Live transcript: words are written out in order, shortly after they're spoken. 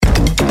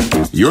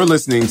You're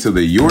listening to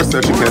the You're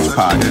Such a Catch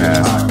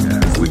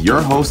podcast with your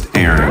host,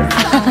 Aaron,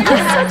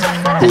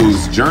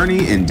 whose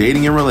journey in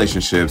dating and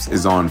relationships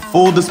is on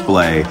full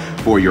display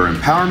for your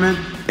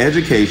empowerment,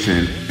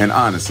 education, and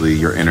honestly,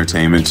 your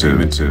entertainment too.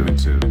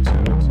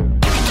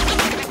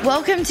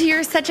 Welcome to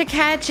You're Such a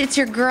Catch. It's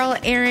your girl,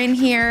 Erin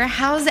here.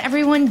 How's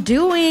everyone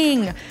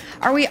doing?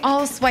 Are we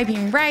all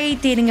swiping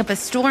right, dating up a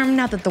storm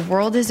now that the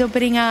world is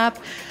opening up?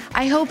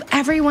 I hope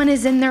everyone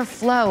is in their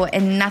flow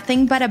and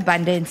nothing but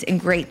abundance and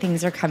great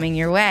things are coming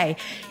your way.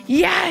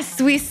 Yes,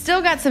 we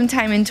still got some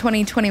time in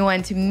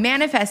 2021 to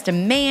manifest a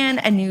man,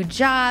 a new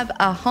job,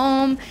 a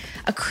home,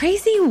 a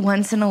crazy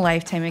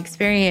once-in-a-lifetime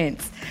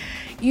experience.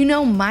 You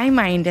know, my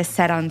mind is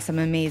set on some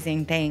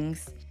amazing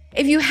things.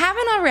 If you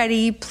haven't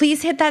already,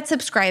 please hit that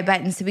subscribe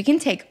button so we can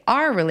take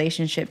our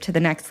relationship to the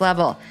next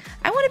level.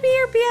 I want to be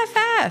your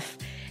BFF.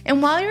 And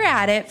while you're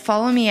at it,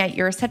 follow me at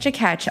You're Such a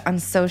Catch on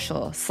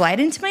social. Slide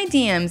into my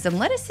DMs and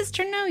let a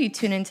sister know you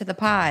tune into the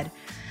pod.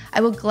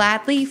 I will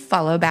gladly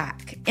follow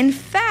back. In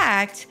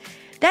fact,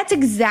 that's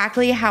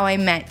exactly how I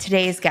met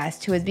today's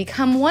guest, who has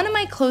become one of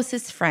my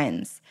closest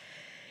friends.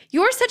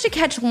 You're Such a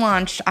Catch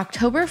launched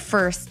October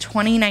 1st,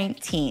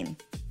 2019.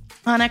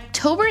 On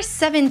October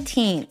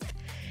 17th,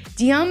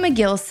 Dion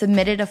McGill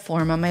submitted a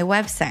form on my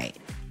website.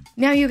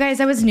 Now, you guys,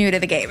 I was new to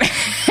the game.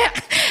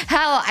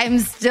 Hell, I'm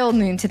still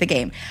new to the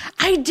game.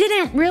 I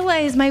didn't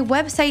realize my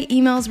website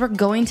emails were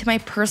going to my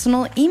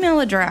personal email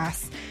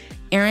address.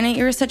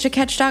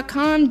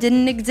 Erin@you'resuchacatch.com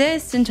didn't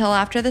exist until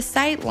after the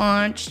site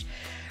launched.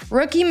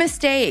 Rookie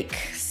mistake,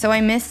 so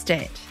I missed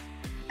it.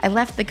 I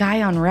left the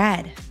guy on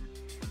red.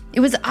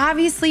 It was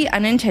obviously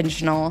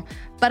unintentional,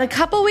 but a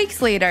couple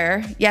weeks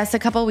later, yes, a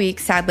couple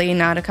weeks, sadly,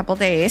 not a couple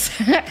days,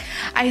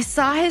 I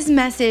saw his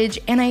message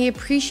and I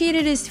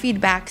appreciated his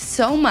feedback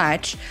so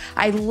much.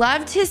 I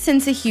loved his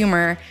sense of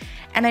humor,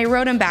 and I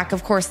wrote him back,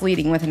 of course,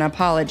 leading with an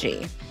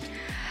apology.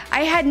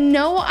 I had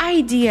no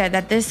idea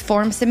that this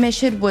form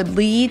submission would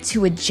lead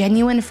to a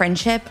genuine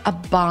friendship, a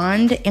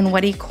bond, and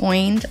what he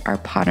coined our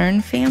Pattern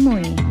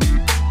family.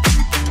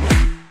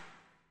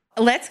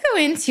 Let's go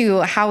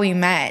into how we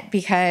met,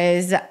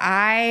 because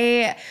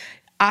I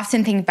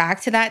often think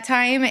back to that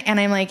time and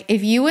I'm like,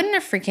 if you wouldn't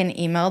have freaking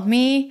emailed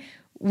me,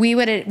 we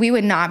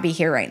would not be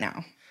here right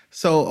now.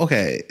 So,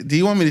 okay, do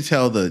you want me to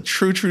tell the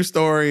true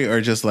story or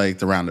just like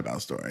the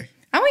roundabout story?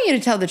 I want you to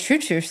tell the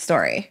true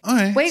story.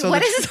 Okay. Wait, so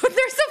what is this?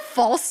 There's a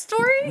false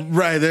story?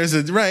 Right,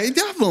 right,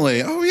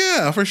 definitely. Oh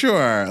yeah, for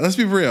sure. Let's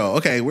be real.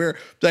 Okay, we're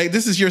like,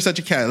 this is You're Such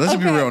a Cat. Let's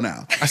be real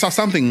now. I saw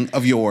something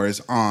of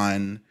yours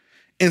on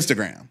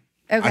Instagram.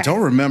 Okay. I don't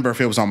remember if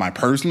it was on my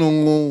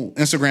personal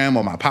Instagram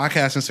or my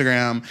podcast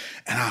Instagram.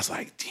 And I was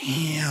like,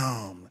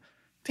 damn,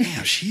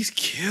 she's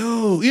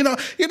cute. I'm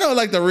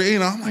like,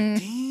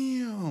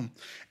 damn.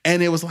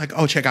 And it was like,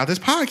 oh, check out this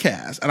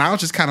podcast. And I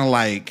was just kind of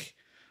like,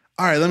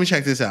 all right, let me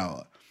check this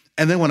out.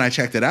 And then when I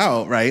checked it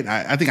out, right,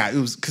 it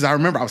was because I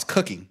remember I was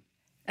cooking.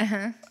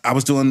 Uh-huh. I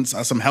was doing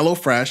some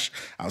HelloFresh.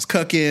 I was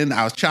cooking.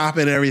 I was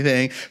chopping and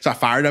everything. So I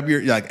fired up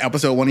your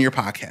episode 1 of your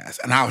podcast,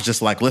 and I was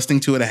just like listening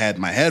to it. I had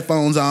my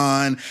headphones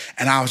on,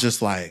 and I was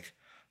just like,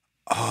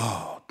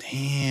 "Oh,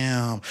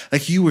 damn!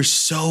 Like you were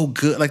so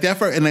good." Like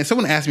that. And then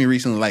someone asked me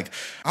recently, like,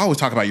 I always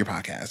talk about your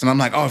podcast, and I'm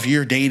like, "Oh, if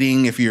you're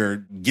dating, if you're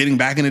getting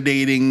back into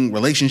dating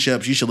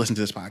relationships, you should listen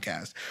to this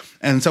podcast."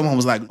 And someone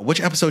was like, "Which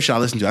episode should I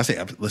listen to?" I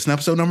say, "Listen to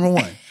episode number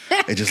 1."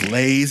 It just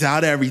lays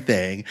out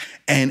everything.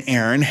 And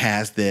Aaron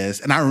has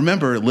this. And I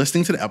remember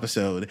listening to the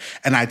episode,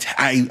 and I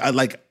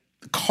like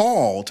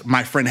called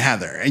my friend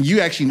Heather. And you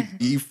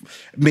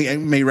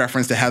made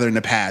reference to Heather in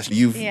the past.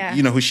 You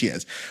know who she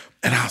is.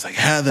 And I was like,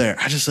 Heather,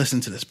 I just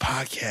listened to this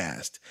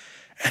podcast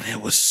and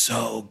it was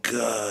so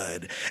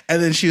good.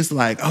 And then she was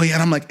like, oh yeah.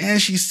 And I'm like, and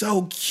she's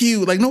so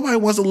cute. Like nobody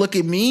wants to look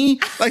at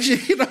me. Like she,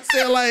 you know what I'm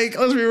saying? Like,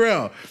 let's be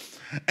real.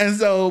 And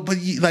so,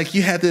 but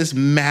you had this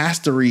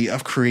mastery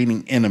of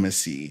creating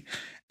intimacy.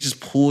 It just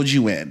pulled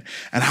you in.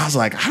 And I was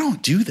like, I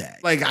don't do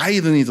that. Like I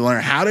either need to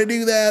learn how to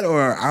do that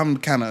or I'm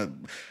kind of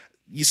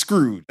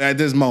screwed at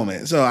this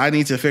moment. So I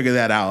need to figure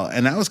that out.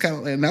 And that was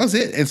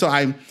it. And so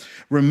I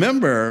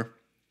remember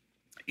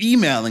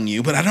emailing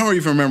you, but I don't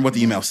even remember what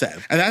the email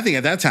said. And I think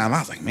at that time I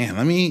was like, man,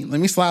 let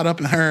me slide up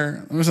in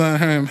her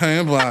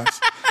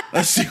inbox.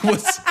 Let's see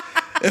what's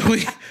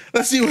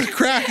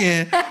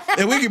cracking.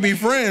 If we can be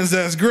friends,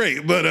 that's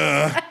great.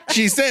 But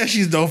she says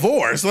she's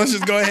divorced. Let's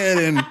just go ahead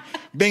and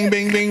bing,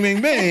 bing, bing,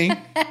 bing, bing.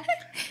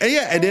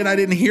 And then I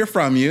didn't hear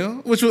from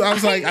you, which I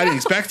was like, I didn't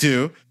expect to.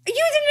 You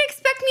didn't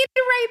expect me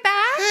to write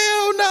back?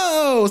 Hell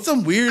no.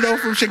 Some weirdo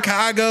from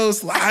Chicago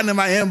sliding in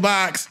my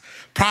inbox,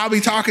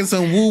 probably talking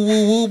some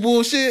woo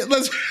bullshit.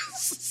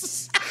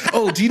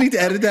 Oh, do you need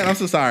to edit that? I'm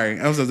so sorry.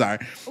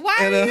 Why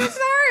are you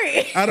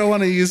sorry? I don't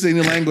want to use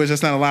any language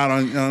that's not allowed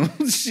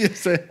on shit.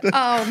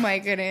 Oh my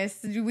goodness.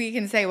 We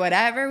can say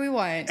whatever we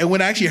want. And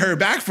when I actually heard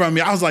back from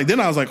you, I was like,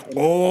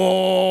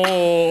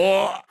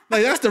 oh.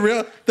 Like that's the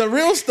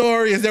real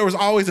story is there was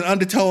always an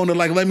undertone of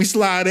like, let me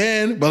slide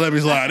in, but let me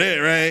slide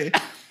in, right?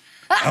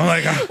 I'm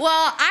like,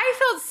 well, I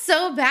felt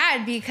so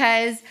bad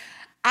because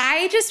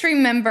I just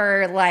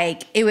remember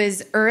like it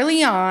was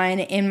early on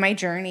in my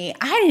journey.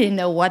 I didn't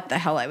know what the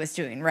hell I was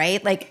doing,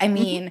 right? Like, I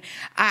mean,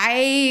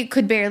 I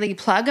could barely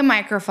plug a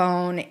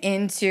microphone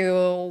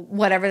into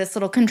whatever this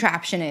little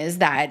contraption is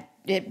that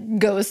it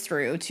goes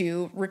through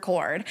to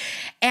record.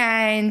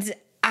 And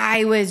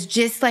I was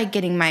just like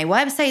getting my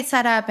website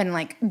set up and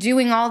like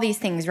doing all these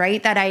things,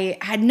 right? That I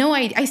had no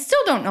idea. I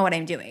still don't know what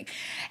I'm doing.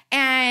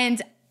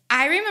 And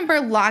I remember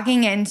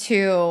logging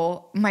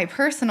into my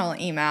personal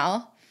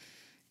email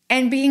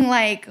and being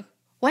like,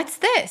 what's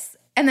this?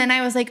 And then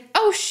I was like,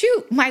 oh,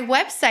 shoot, my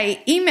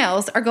website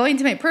emails are going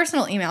to my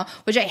personal email,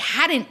 which I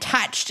hadn't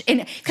touched.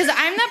 And because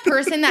I'm that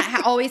person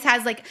that always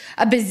has like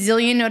a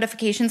bazillion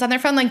notifications on their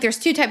phone. Like there's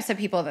two types of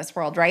people in this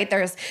world, right?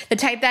 There's the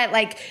type that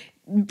like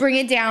bring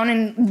it down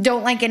and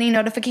don't like any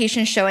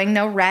notifications showing,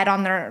 no red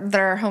on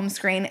their home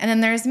screen. And then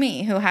there's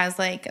me who has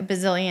like a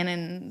bazillion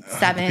and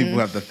seven. People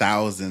have the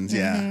thousands.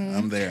 Yeah,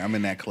 I'm there. I'm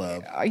in that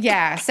club.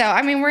 Yeah. So,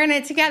 I mean, we're in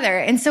it together.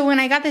 And so when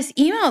I got this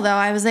email, though,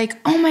 I was like,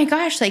 oh my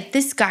gosh, like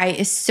this guy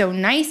is so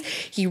nice.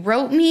 He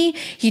wrote me.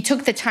 He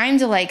took the time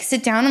to like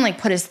sit down and like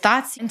put his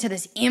thoughts into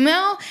this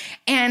email.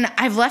 And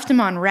I've left him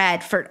on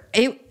red for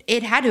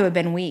it had to have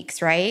been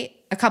weeks, right?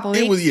 A couple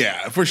weeks. It was,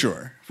 yeah, for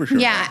sure. For sure.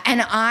 Yeah.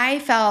 And I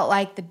felt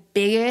like the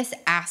biggest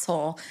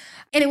asshole.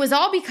 And it was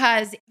all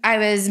because I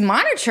was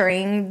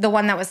monitoring the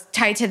one that was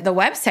tied to the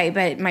website,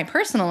 but my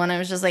personal one, I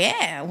was just like,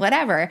 yeah,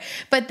 whatever.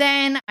 But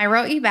then I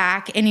wrote you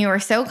back and you were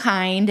so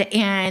kind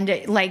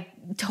and like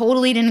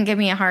totally didn't give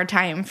me a hard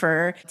time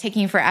for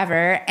taking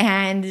forever.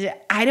 And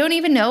I don't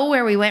even know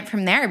where we went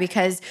from there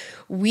because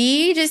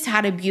we just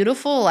had a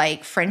beautiful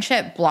like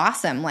friendship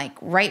blossom, like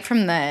right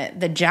from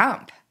the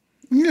jump.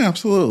 Yeah,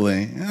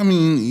 absolutely. I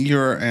mean,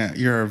 you're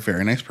a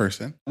very nice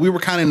person. We were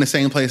kind of in the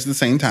same place at the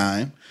same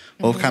time,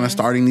 both kind of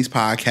starting these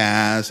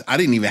podcasts. I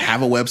didn't even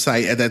have a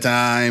website at that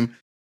time.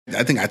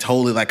 I think I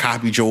totally like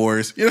copied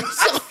yours. You know,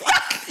 so,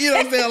 you know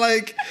what I'm saying?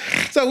 Like,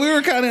 so we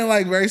were kind of in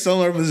like very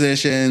similar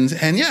positions.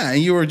 And yeah,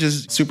 and you were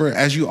just super,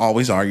 as you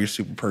always are, you're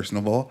super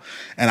personable.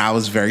 And I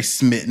was very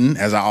smitten,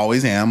 as I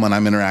always am when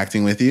I'm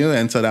interacting with you.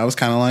 And so that was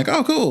kind of like,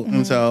 oh, cool.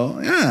 And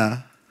so,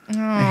 yeah. Oh.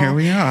 And here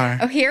we are.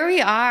 Oh, here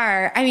we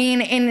are. I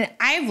mean, and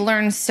I've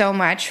learned so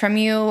much from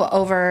you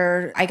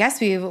over, I guess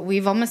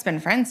we've almost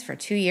been friends for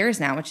 2 years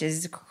now, which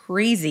is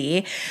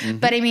crazy. Mm-hmm.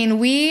 But I mean,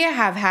 we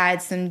have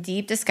had some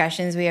deep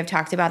discussions. We have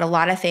talked about a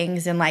lot of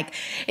things. And like,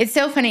 it's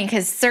so funny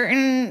because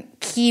certain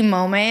key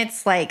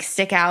moments like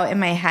stick out in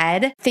my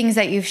head, things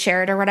that you've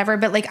shared or whatever.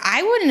 But like,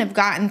 I wouldn't have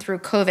gotten through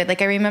COVID.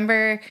 Like I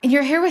remember, and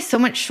your hair was so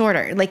much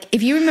shorter. Like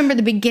if you remember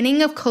the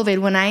beginning of COVID,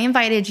 when I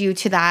invited you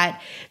to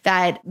that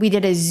we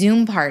did a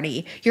Zoom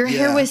party, your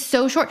hair was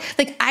so short.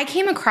 Like I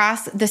came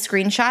across the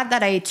screenshot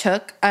that I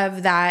took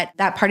of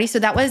that party. So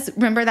that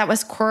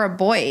was Cora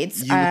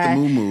Boyd's. You with the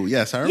moo-moo.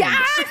 Yes, I remember. Yes,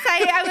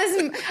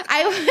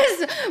 I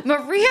was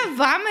Maria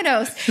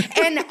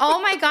Vomitos. And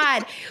oh my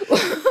God,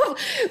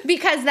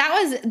 because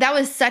that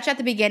was such at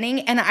the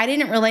beginning. And I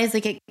didn't realize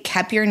like it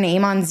kept your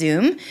name on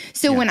Zoom.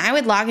 So when I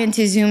would log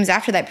into Zooms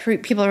after that,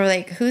 people were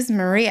like, who's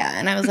Maria?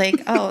 And I was like,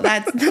 oh,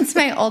 that's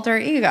my alter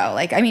ego.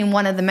 Like, I mean,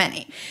 one of the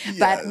many. Yes.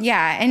 But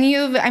yeah, and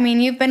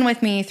you've been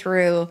with me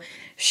through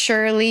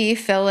Shirley,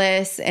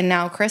 Phyllis, and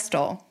now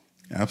Crystal.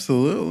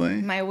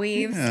 Absolutely. My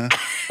weaves. Yeah.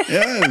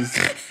 Yes.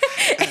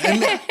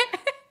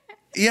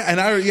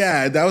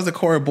 That was a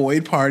Cora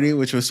Boyd party,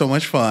 which was so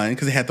much fun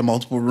because they had the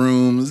multiple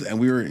rooms and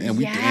we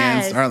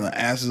danced our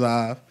asses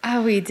off.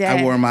 Oh, we did.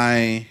 I wore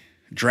my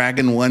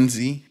dragon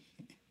onesie.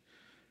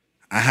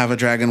 I have a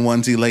dragon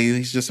onesie,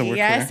 ladies, just so we're clear.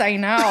 Yes, I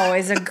know.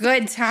 It's a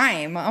good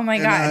time. Oh my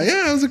God.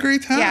 Yeah, it was a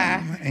great time.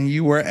 Yeah. And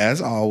you were,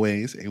 as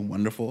always, a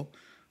wonderful,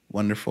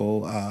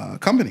 wonderful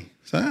company.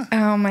 So, yeah.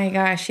 Oh my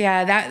gosh.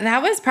 Yeah.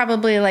 That was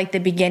probably like the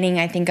beginning,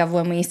 I think, of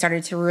when we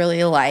started to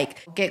really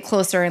like get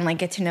closer and like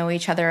get to know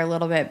each other a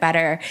little bit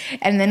better.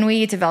 And then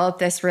we developed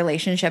this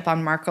relationship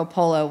on Marco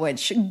Polo,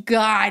 which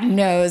God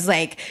knows,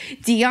 like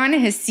Dion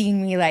has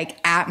seen me like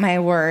at my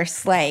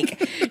worst,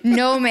 like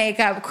no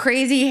makeup,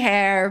 crazy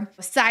hair,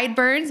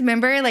 sideburns.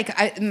 Remember like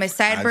my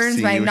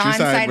sideburns, my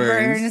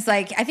non-sideburns.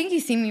 Like I think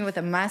you've seen me with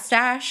a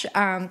mustache.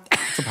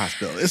 It's a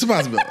possibility.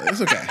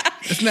 It's okay.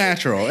 It's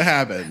natural. It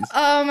happens.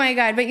 Oh my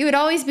God. But you would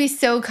always be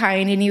so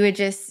kind and you would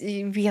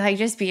be like,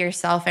 just be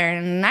yourself,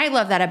 Erin. And I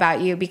love that about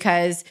you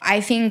because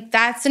I think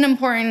that's an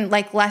important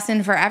like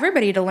lesson for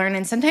everybody to learn.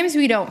 And sometimes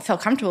we don't feel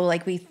comfortable.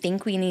 Like we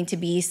think we need to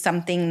be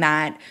something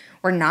that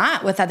we're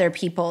not with other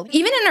people.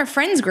 Even in our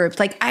friends groups,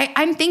 like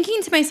I'm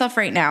thinking to myself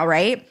right now,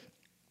 right?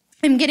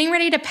 I'm getting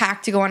ready to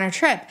pack to go on a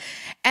trip.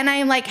 And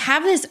I like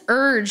have this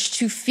urge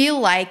to feel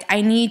like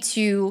I need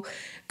to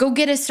go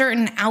get a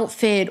certain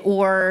outfit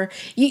or,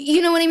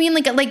 you know what I mean?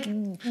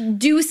 Like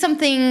do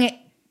something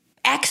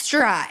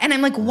extra. And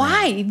I'm like,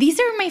 why? These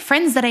are my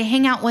friends that I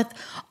hang out with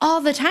all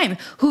the time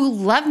who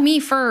love me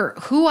for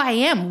who I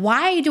am.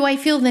 Why do I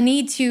feel the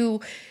need to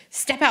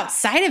step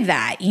outside of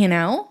that, you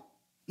know?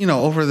 You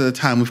know, over the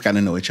time we've gotten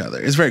to know each other,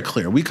 it's very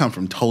clear. We come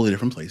from totally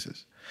different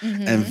places.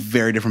 and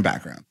very different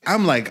backgrounds.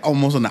 I'm like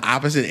almost on the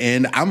opposite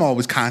end. I'm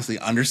always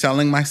constantly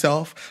underselling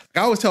myself.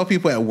 Like I always tell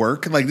people at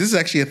work, like this is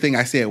actually a thing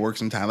I say at work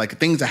sometimes, like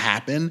things that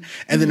happen.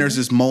 And then there's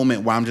this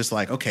moment where I'm just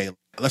like, okay,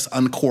 let's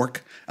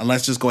uncork and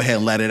let's just go ahead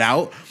and let it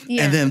out.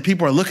 Yeah. And then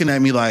people are looking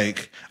at me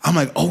like, I'm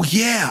like, oh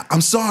yeah,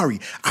 I'm sorry.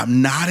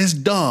 I'm not as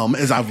dumb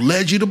as I've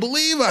led you to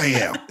believe I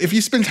am. If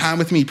you spend time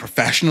with me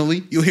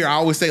professionally, you'll hear I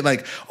always say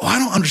like, oh, I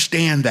don't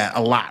understand that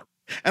a lot.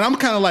 And I'm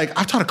kind of like,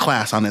 I taught a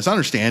class on this. I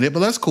understand it, but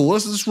that's cool.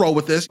 Let's just roll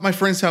with this. My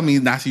friends tell me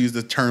not to use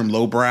the term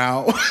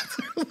lowbrow.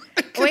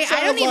 Wait,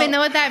 I don't even know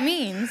what that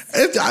means.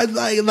 It's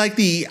like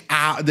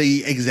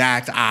the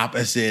exact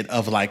opposite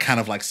of like kind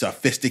of like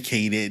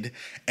sophisticated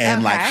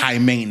and like high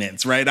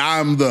maintenance, right?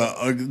 I'm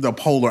the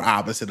polar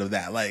opposite of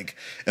that. Like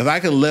if I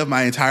could live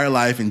my entire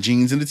life in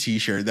jeans and a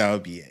t-shirt, that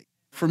would be it.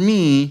 For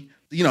me,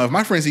 you know, if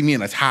my friends see me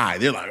in a tie,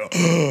 they're like,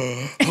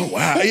 oh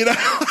wow, you know?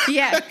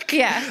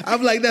 Yeah.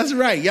 I'm like, that's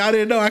right. Y'all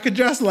didn't know I could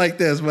dress like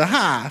this,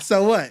 but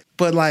so what?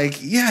 But like,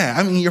 yeah,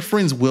 I mean, your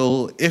friends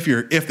will, if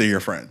they're your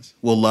friends,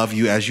 will love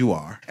you as you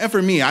are. And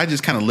for me, I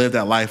just kind of live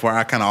that life where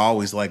I kind of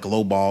always like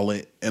lowball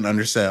it and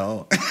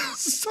undersell.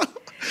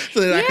 So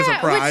that I can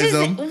surprise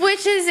them.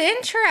 Which is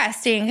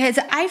interesting because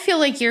I feel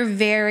like you're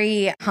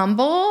very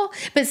humble,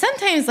 but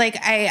sometimes like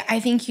I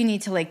think you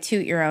need to like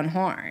toot your own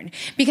horn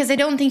because I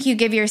don't think you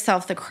give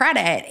yourself the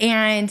credit.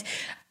 And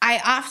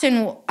I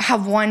often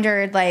have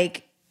wondered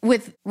like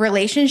with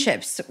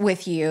relationships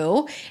with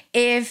you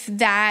if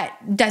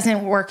that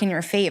doesn't work in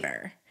your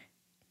favor.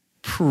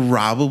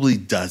 Probably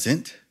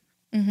doesn't.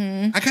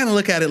 I kind of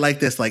look at it like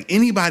this, like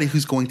anybody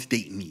who's going to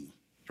date me,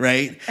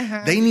 right?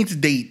 They need to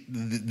date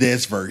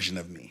this version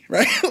of me,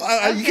 right?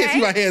 You can't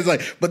see my hands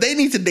like, but they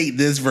need to date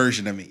this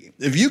version of me.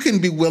 If you can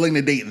be willing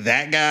to date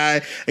that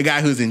guy, a guy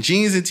who's in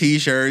jeans and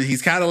t-shirts,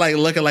 he's kind of like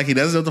looking like he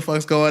doesn't know what the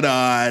fuck's going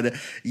on,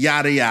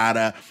 yada,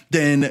 yada,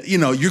 then, you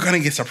know, you're going to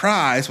get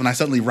surprised when I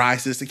suddenly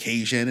rise to this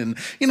occasion. And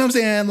you know what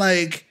I'm saying?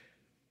 Like,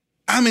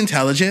 I'm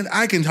intelligent.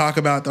 I can talk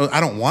about those.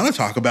 I don't want to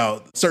talk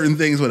about certain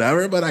things,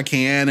 whatever, but I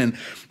can. And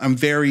I'm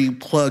very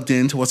plugged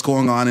into what's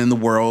going on in the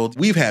world.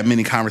 We've had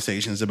many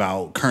conversations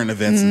about current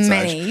events and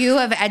such. You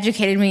have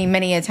educated me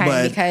many a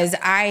time because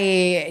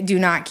I do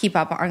not keep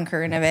up on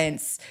current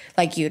events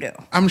like you do.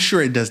 I'm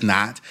sure it does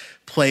not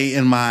play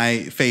in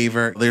my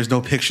favor. There's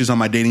no pictures on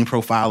my dating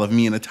profile of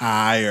me in a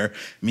tie or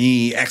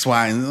me X,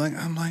 Y, and like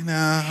I'm like,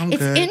 nah, I'm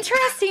good. It's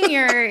interesting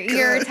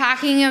you're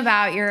talking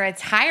about your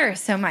attire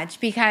so much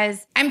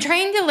because I'm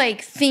trying to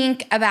like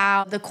think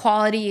about the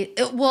quality.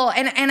 Well,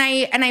 and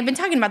I've been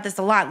talking about this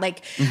a lot.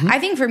 Like I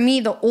think for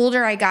me, the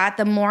older I got,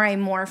 the more I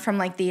morphed from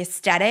like the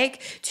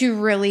aesthetic to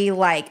really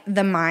like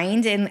the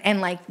mind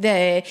and like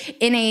the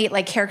innate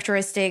like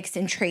characteristics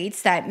and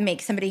traits that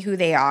make somebody who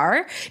they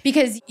are.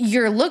 Because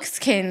your looks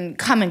can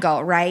come and go,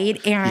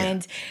 right?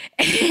 And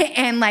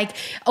and like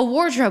a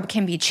wardrobe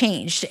can be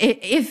changed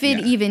if it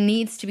even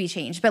needs to be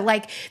changed. But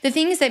like the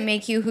things that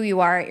make you who you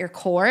are at your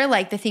core,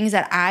 like the things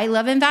that I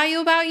love and value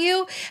about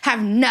you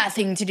have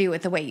nothing to do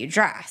with the way you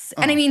dress.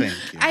 And I mean,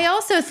 I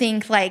also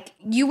think like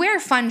you wear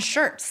fun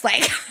shirts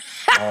like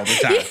all the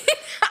time.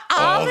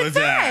 all the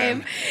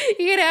time.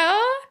 You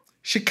know?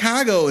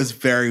 Chicago is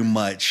very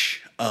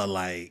much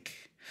like,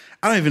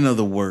 I don't even know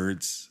the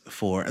words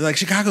for like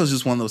Chicago is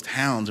just one of those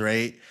towns,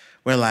 right?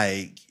 Where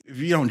like if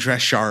you don't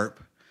dress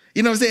sharp,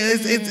 you know what I'm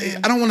saying? It's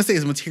I don't want to say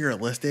it's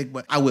materialistic,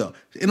 but I will.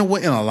 In a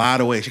lot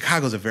of ways,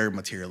 Chicago's a very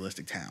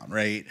materialistic town,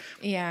 right?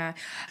 Yeah.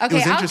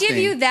 Okay, I'll give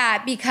you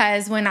that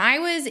because when I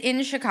was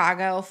in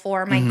Chicago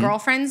for my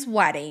girlfriend's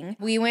wedding,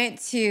 we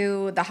went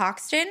to the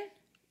Hoxton.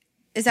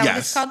 Is that what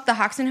it's called? The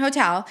Hoxton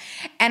Hotel.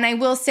 And I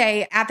will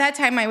say at that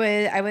time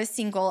I was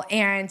single,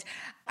 and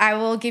I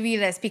will give you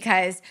this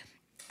because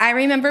I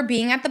remember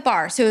being at the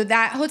bar. So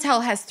that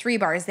hotel has 3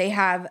 bars. They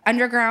have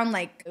underground,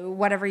 like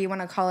whatever you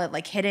want to call it,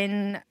 like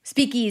hidden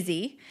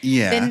speakeasy.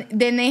 Yeah.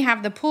 Then they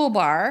have the pool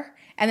bar,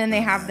 and then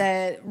they have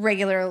the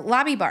regular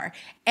lobby bar.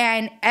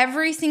 And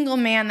every single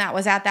man that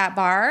was at that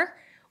bar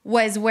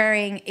was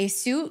wearing a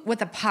suit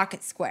with a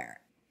pocket square.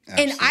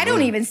 Absolutely. And I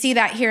don't even see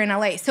that here in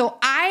LA. So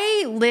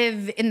I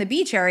live in the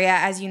beach area,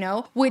 as you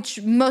know,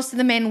 which most of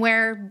the men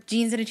wear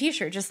jeans and a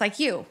t-shirt, just like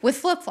you, with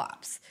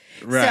flip-flops.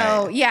 Right.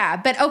 So, yeah.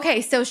 But,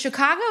 okay, so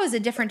Chicago is a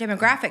different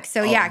demographic.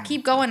 So,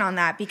 keep going on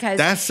that because...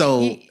 That's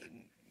so... it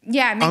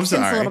makes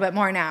sense a little bit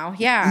more now.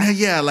 Yeah.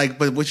 Yeah, like,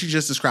 but what you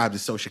just described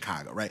is so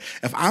Chicago, right?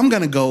 If I'm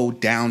going to go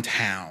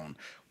downtown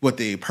with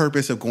the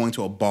purpose of going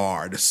to a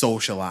bar to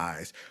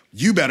socialize,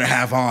 you better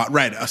have on,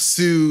 right, a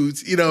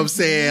suit, you know what I'm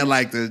saying?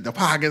 Like the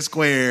pocket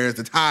squares,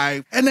 the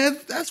tie. And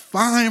that's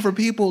fine for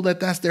people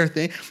that's their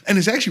thing. And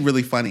it's actually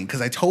really funny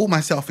because I told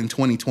myself in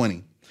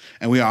 2020,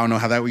 and we all know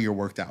how that year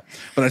worked out.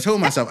 But I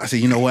told myself, I said,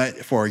 you know what?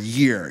 For a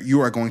year,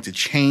 you are going to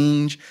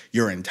change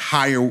your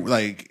entire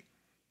like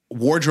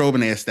wardrobe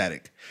and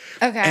aesthetic.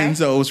 Okay. And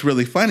so it's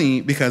really funny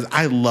because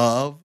I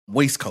love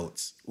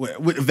waistcoats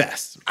with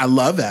vests. I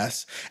love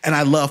vests and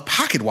I love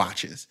pocket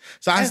watches.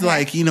 So I was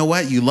like, you know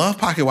what? You love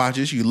pocket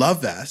watches. You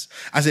love vests.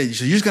 I said,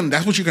 so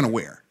that's what you're going to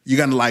wear. You're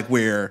going to like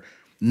wear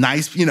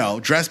nice, you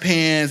know, dress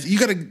pants. You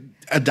got to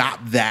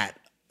adopt that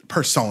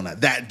persona,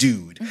 that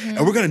dude.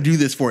 And we're going to do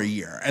this for a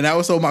year. And that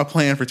was so my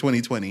plan for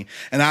 2020.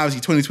 And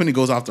obviously 2020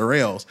 goes off the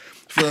rails.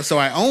 So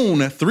I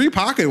own 3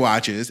 pocket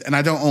watches and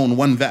I don't own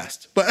 1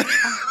 vest. But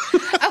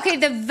okay,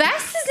 the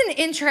vest is an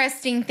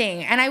interesting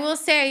thing. And I will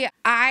say,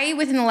 I,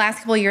 within the last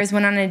couple of years,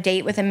 went on a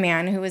date with a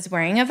man who was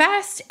wearing a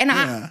vest. And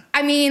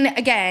I mean,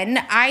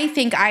 again, I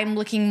think I'm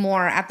looking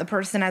more at the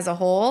person as a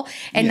whole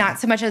and not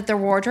so much at their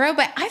wardrobe.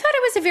 But I thought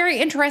it was a very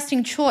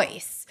interesting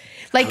choice.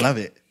 Like, I love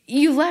it.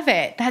 You love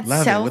it. That's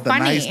love so it. With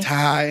funny. a nice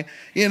tie.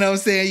 You know what I'm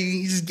saying?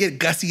 You just get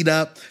gussied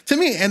up. To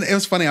me, and it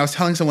was funny, I was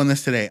telling someone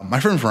this today.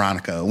 My friend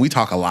Veronica, we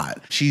talk a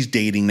lot. She's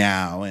dating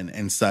now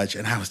and such.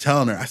 And I was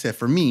telling her, I said,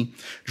 for me,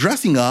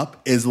 dressing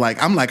up is like,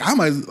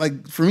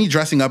 for me,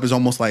 dressing up is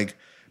almost like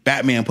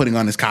Batman putting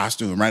on his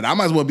costume, right? I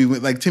might as well be,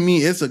 like, to me,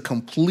 it's a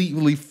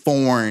completely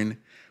foreign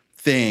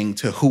thing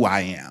to who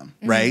I am,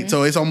 right?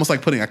 So it's almost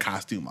like putting a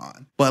costume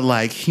on. But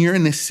like here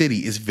in this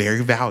city is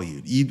very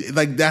valued.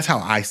 Like that's how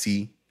I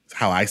see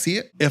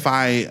it. If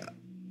I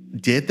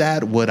did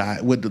that,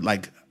 would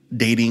like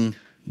dating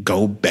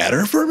go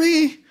better for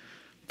me?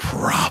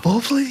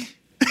 Probably.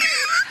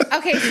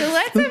 Okay, so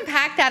let's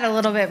unpack that a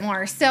little bit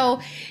more.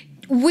 So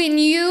when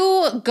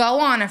you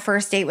go on a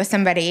first date with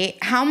somebody,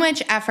 how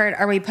much effort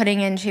are we putting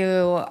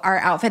into our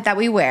outfit that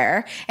we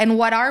wear? And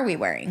what are we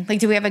wearing? Like,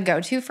 do we have a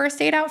go-to first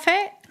date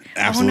outfit?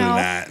 Absolutely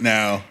not.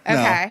 No.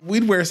 Okay. No.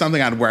 We'd wear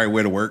something I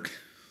wear to work.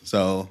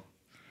 So.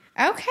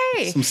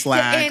 Okay. Some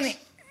slacks.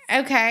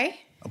 Okay.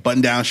 A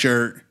button-down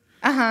shirt.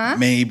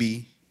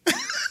 Maybe.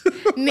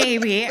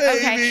 Maybe.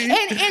 Okay.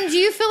 And do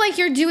you feel like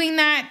you're doing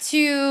that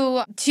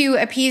to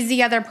appease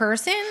the other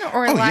person,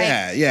 or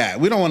yeah.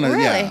 We don't want to.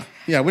 Really?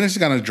 Yeah. We're just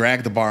gonna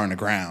drag the bar on the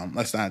ground.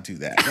 Let's not do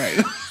that.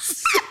 Right.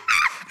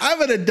 I'm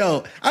an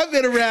adult. I've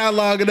been around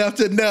long enough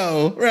to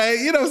know, right?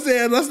 You know what I'm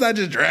saying? Let's not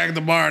just drag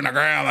the bar on the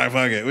ground like,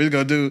 fuck it. We're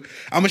just gonna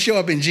I'm gonna show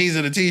up in jeans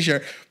and a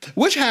t-shirt,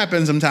 which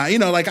happens sometimes. You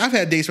know, like I've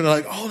had dates where they're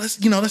like, oh,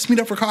 let's meet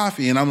up for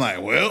coffee. And I'm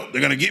like, well,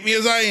 they're gonna get me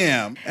as I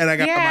am. And I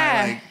got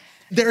my like,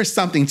 there's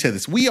something to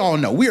this. We all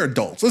know, we're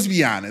adults. Let's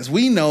be honest.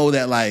 We know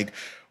that like,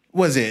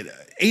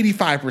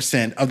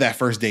 85% of that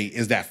first date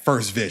is that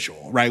first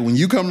visual, right? When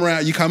you come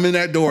around, you come in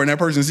that door and that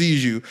person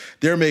sees you,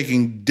 they're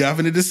making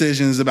definite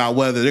decisions about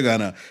whether they're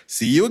gonna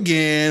see you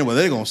again, whether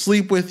they're gonna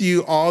sleep with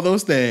you, all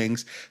those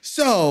things.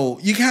 So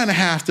you kind of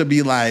have to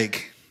be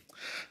like,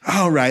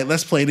 all right,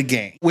 let's play the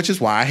game, which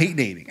is why I hate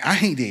dating. I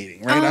hate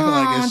dating, right? I feel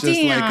like it's just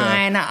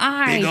Dion,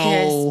 like a big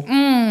old,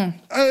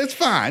 it's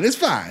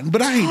fine.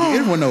 But I hate dating.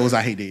 Everyone knows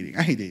I hate dating.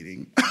 I hate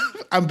dating.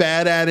 I'm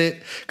bad at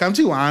it. I'm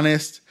too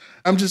honest.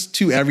 I'm just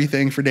too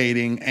everything for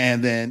dating.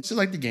 And then it's just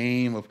like the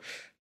game of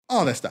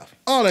all that stuff.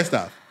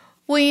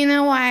 Well, you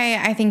know why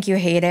I think you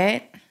hate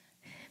it?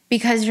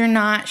 Because you're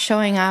not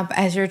showing up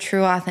as your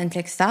true,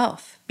 authentic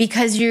self.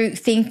 Because you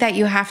think that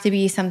you have to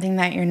be something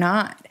that you're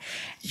not.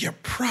 You're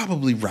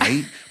probably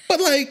right. But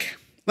like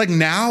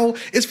now,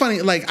 it's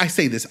funny. Like I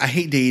say this, I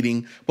hate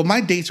dating, but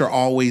my dates are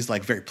always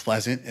like very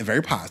pleasant and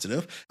very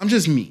positive. I'm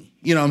just me.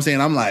 You know what I'm saying?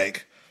 I'm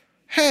like,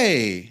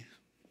 hey,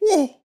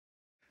 whoa.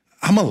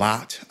 I'm a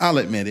lot. I'll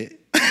admit it.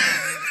 But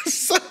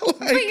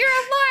you're a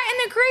lot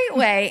in a great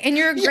way. And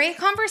you're a great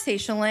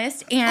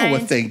conversationalist. And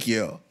well, thank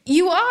you.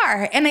 You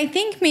are. And I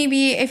think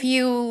maybe if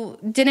you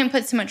didn't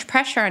put so much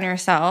pressure on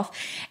yourself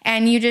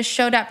and you just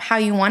showed up how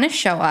you want to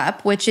show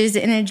up, which is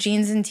in a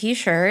jeans and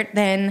t-shirt,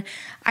 then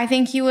I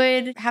think you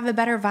would have a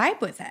better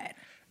vibe with it.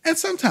 And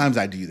sometimes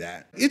I do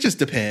that. It just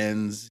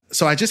depends.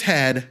 So I just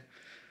had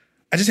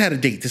a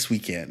date this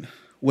weekend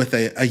with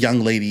a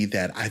young lady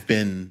that I've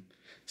been,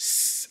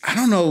 I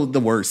don't know the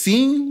word,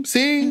 seeing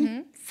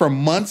for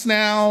months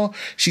now.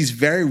 She's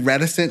very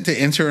reticent to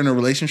enter in a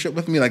relationship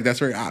with me. Like, that's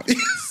very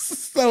obvious.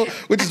 So,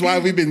 which is why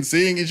we've been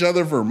seeing each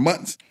other for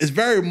months. It's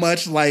very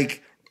much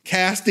like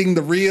casting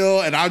the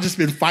reel, and I've just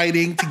been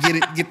fighting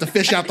to get the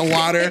fish out the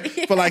water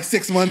for like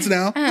 6 months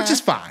now, which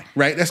is fine,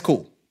 right? That's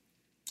cool.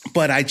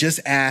 But I just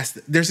asked,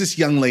 there's this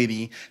young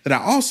lady that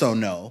I also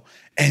know,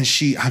 and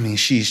she's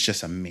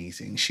just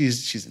amazing.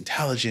 She's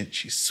intelligent,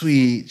 she's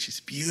sweet, she's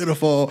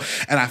beautiful.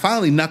 And I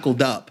finally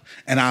knuckled up,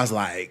 and I was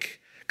like,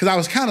 because I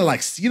was kind of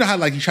like, you know how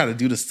like you try to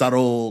do the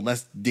subtle,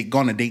 go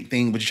on a date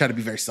thing, but you try to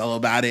be very subtle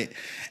about it.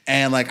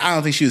 And like, I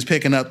don't think she was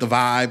picking up the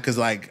vibe, because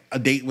like a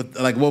date with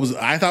like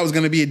I thought was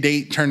going to be a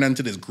date turned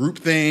into this group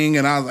thing.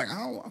 And I was like, I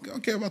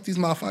don't care about these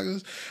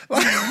motherfuckers.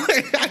 I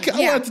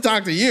want to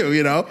talk to you,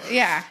 you know?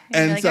 Yeah.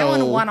 And like, so, I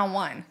want a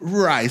one-on-one.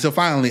 Right. So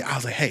finally I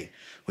was like, hey,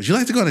 would you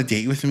like to go on a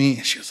date with me?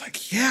 And she was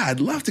like, yeah,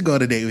 I'd love to go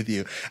on a date with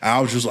you. And I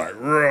was just like,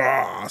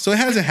 raw. So it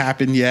hasn't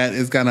happened yet.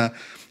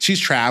 She's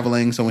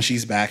traveling. So when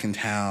she's back in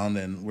town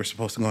and we're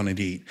supposed to go on a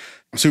date,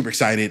 I'm super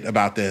excited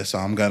about this. So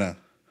I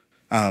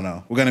don't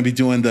know. We're going to be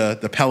doing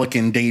the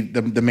pelican date,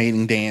 the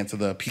mating dance of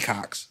the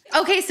peacocks.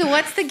 Okay. So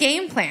what's the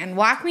game plan?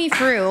 Walk me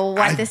through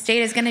what this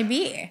date is going to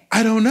be.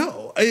 I don't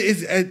know.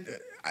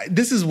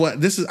 This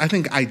is I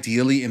think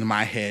ideally in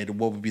my head,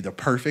 what would be the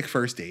perfect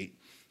first date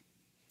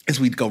is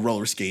we'd go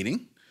roller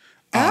skating.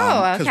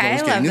 Oh, Because okay. roller I love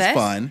skating is this.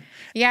 fun.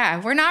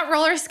 Yeah, we're not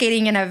roller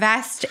skating in a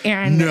vest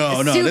and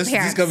No, suit this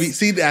pants. is gonna be.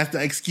 See, that's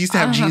the excuse to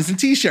have jeans and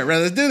t-shirt. Right,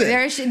 let's do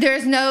this.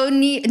 There's no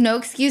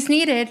excuse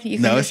needed. You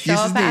can No just show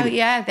excuses up out. needed.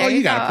 Yeah, there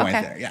you go. got a point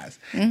Okay. there. Yes.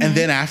 And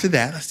then after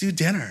that, let's do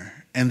dinner.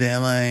 And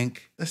then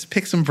let's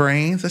pick some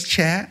brains. Let's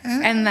chat.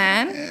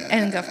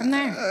 And go from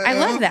there. I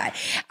love that.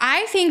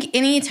 I think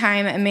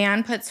anytime a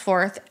man puts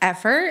forth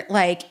effort,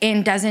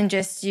 and doesn't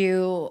just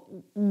do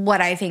what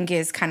I think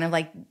is kind of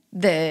like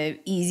the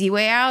easy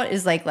way out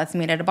is let's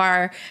meet at a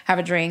bar, have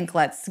a drink,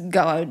 let's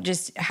go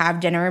just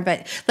have dinner.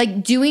 But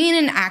doing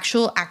an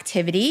actual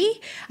activity,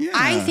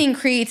 I think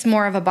creates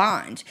more of a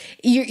bond.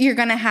 You're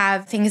going to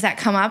have things that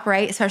come up,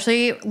 right?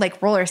 Especially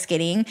roller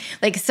skating.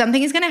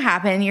 Something is going to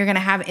happen. You're going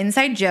to have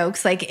inside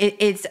jokes.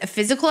 It's a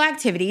physical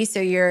activity.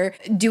 So you're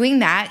doing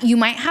that. You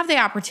might have the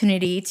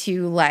opportunity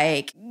to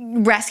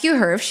rescue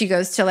her if she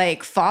goes to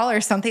fall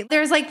or something.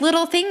 There's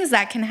little things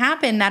that can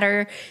happen that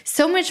are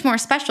so much more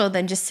special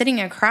than just sitting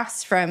across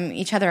from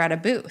each other at a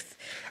booth.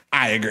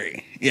 I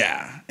agree.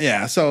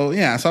 Yeah. So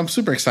I'm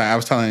super excited. I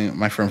was telling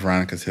my friend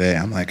Veronica today,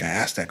 I'm I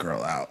asked that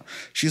girl out.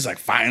 She's like,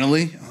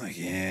 finally? I'm like,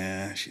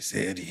 yeah. She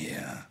said,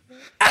 yeah.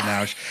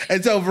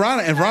 And so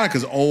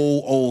Veronica's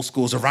old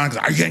school. So Veronica's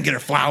like, are you going to get her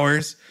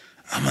flowers?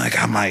 I'm like,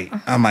 I might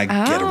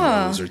get a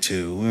rose or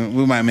two.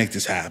 We might make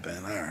this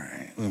happen. All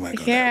right. We might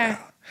go that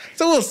route.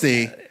 So we'll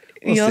see.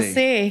 You'll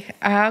see.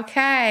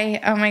 Okay.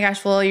 Oh my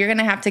gosh. Well, you're going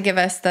to have to give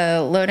us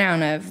the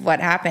lowdown of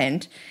what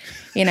happened.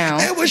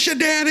 It was your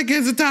dad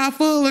against the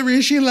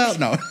tomfoolery. She loved.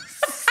 No.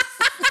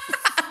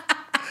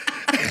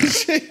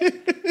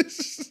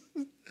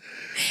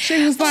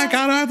 she was like,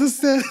 I don't have to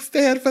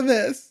stand for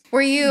this.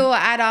 Were you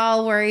at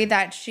all worried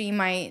that she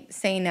might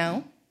say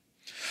no?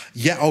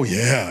 Yeah. Oh,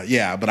 yeah.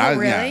 Yeah. But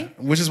really? Yeah.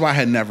 Which is why I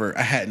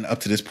hadn't up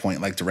to this point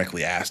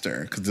directly asked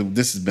her, because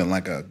this has been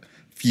a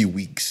few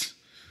weeks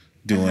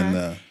doing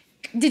the.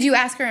 Did you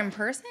ask her in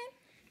person?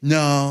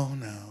 No.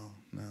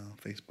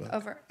 Facebook.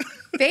 Over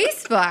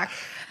Facebook.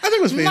 I think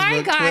it was Facebook.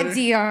 My God, Twitter.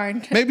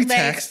 Dion. Maybe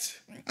text.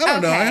 I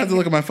don't know. I have to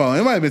look at my phone.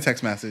 It might have been a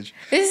text message.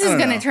 This is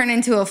going to turn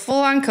into a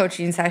full-on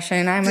coaching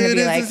session. I'm going to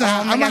be like,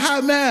 I'm a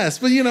hot mess.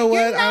 But you know what?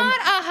 You're not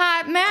a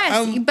hot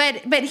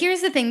mess. But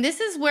here's the thing.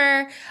 This is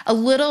where a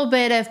little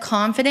bit of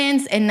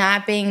confidence and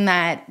not being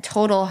that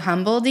total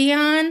humble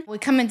Dion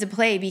would come into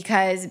play,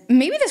 because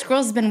maybe this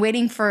girl's been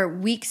waiting for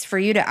weeks for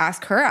you to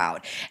ask her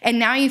out. And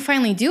now you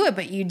finally do it,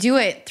 but you do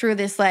it through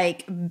this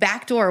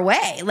backdoor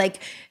way.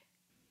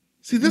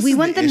 See, we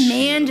want the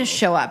man to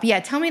show up. Yeah,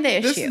 tell me the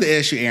issue. This is the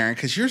issue, Aaron,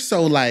 because you're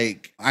so I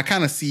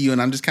kind of see you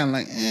and I'm just kind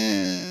of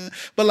eh.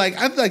 But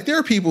I feel there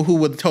are people who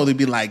would totally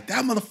be like,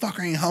 that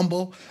motherfucker ain't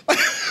humble. I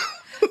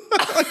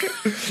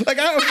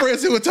have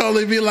friends who would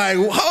totally be like,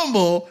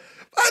 humble.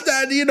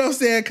 You know what I'm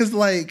saying? Because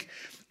I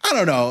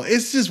don't know.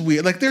 It's just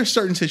weird. There are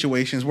certain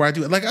situations where I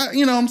do it.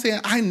 You know what I'm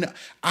saying? I know,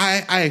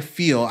 I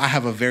feel I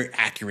have a very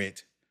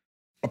accurate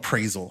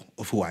appraisal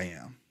of who I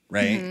am.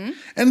 Right. Mm-hmm.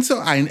 And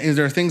so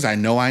there are things I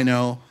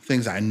know,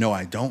 things I know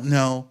I don't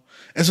know.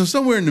 And so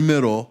somewhere in the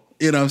middle,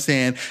 you know what I'm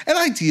saying? And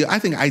I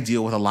think I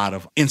deal with a lot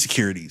of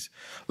insecurities,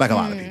 a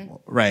lot of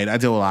people, right? I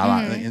deal with a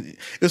lot. It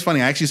was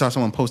funny. I actually saw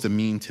someone post a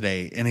meme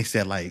today and they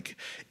said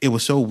it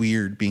was so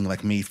weird being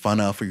made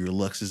fun of for your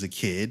looks as a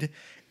kid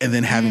and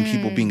then having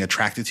people being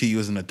attracted to you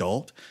as an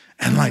adult.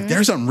 And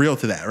there's something real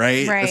to that,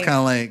 right? It's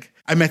kind of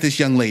I met this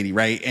young lady,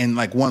 right? And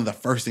one of the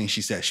first things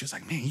she said, she was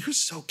like, man, you're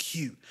so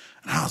cute.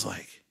 And I was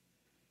like,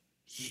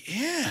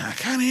 yeah, I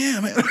kind of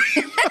am.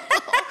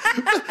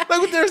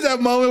 There's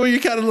that moment where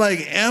you're kind of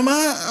am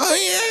I?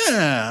 Oh,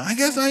 yeah, I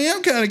guess I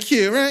am kind of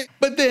cute, right?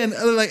 But then,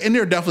 and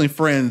there are definitely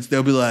friends,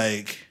 they'll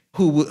be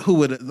who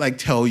would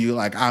tell you,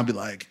 I'll be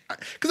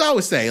because I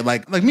always say,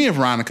 me and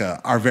Veronica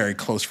are very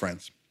close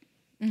friends.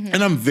 Mm-hmm.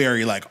 And I'm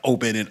very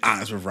open and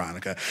honest with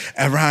Veronica.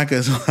 And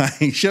Veronica's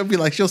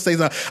she'll say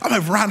something. I'm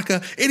like,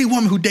 Veronica, any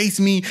woman who dates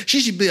me, she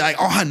should be on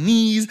her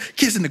knees,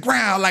 kissing the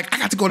ground. I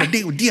got to go on a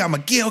date with Dion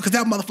McGill because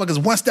that motherfucker's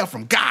one step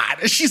from God.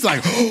 And she's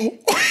like, oh.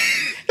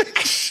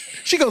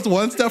 She goes,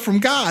 one step from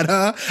God,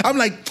 huh? I'm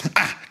like,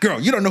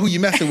 girl, you don't know who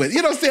you're messing with.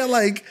 You know what I'm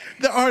saying?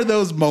 There are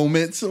those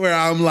moments where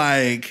I'm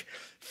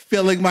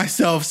feeling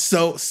myself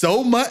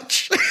so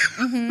much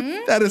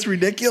that it's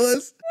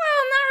ridiculous.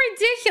 Well, not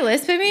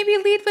ridiculous, but maybe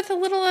lead with a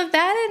little of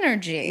that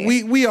energy.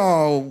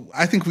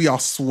 I think we all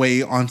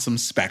sway on some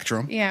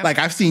spectrum. Yeah.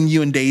 I've seen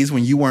you in days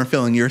when you weren't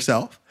feeling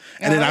yourself.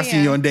 And then I've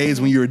seen you on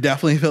days when you were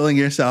definitely feeling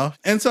yourself.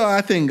 And so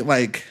I think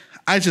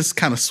I just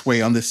kind of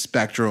sway on this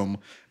spectrum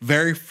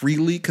very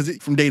freely because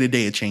from day to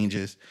day it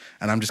changes.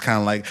 And I'm just kind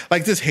of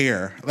like this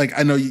hair.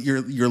 I know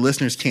your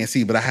listeners can't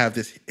see, but I have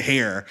this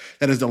hair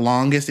that is the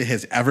longest it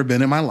has ever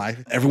been in my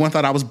life. Everyone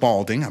thought I was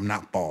balding. I'm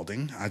not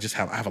balding. I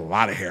have a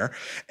lot of hair.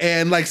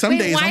 And some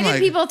days why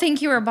did people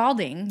think you were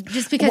balding?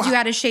 Just because you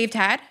had a shaved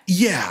head?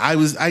 Yeah, I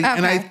was.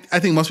 And I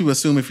think most people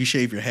assume if you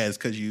shave your head, it's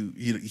because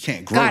you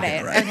can't grow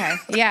hair, right? Okay.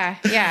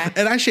 Yeah.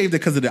 And I shaved it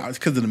because of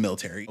the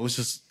military. It was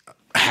just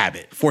a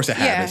habit, force of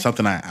habit,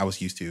 something I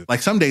was used to.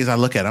 Some days I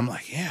look at it, I'm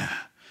like, yeah.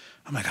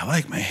 I'm like, I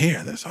like my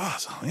hair. That's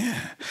awesome. Yeah.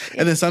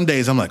 And then some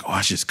days I'm like, oh,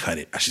 I should just cut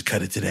it. I should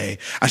cut it today.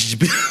 I should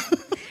be.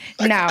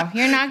 No,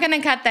 you're not going to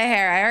cut the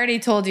hair. I already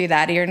told you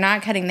that. You're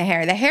not cutting the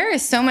hair. The hair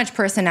is so much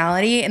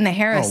personality, and the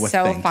hair is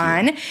so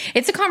fun.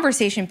 It's a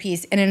conversation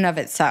piece in and of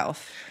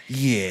itself.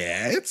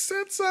 Yeah, it's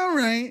all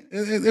right.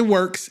 It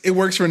works. It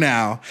works for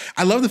now.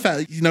 I love the fact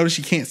that you notice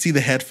you can't see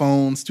the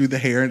headphones through the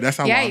hair. That's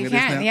how long it is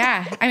now.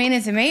 Yeah, I mean,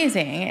 it's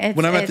amazing.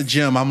 When I'm at the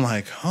gym, I'm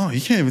like, oh,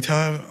 you can't even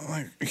tell.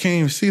 Like, you can't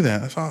even see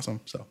that. That's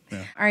awesome. So,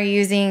 yeah. Are you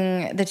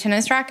using the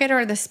tennis racket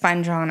or the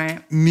sponge on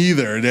it?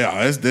 Neither.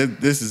 Yeah,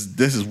 this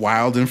is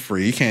wild and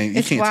free. You can't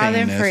wild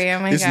and this. free. Oh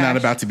my gosh. This is not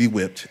about to be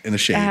whipped in a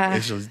shape.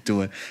 It's just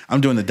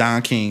I'm doing the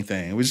Don King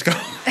thing. We just go.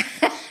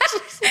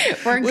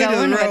 We're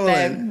going with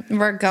it.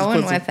 We're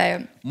going with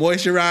it.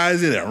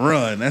 Moisturize it and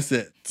run. That's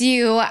it. Do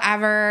you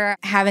ever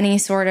have any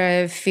sort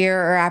of fear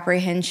or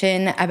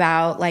apprehension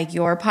about like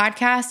your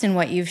podcast and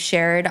what you've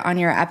shared on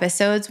your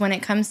episodes when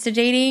it comes to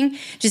dating?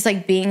 Just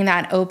like being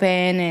that open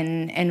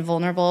and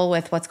vulnerable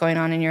with what's going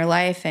on in your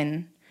life?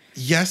 And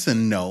yes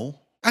and no.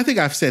 I think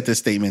I've said this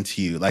statement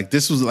to you. Like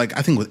this was like,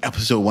 I think it was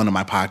episode 1 of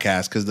my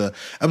podcast, because the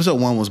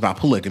episode 1 was about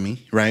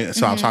polygamy, right?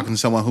 So I was talking to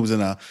someone who was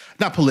in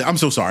I'm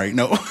so sorry.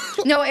 No.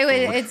 No,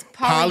 it's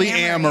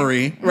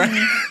polyamory. Right?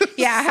 Mm-hmm.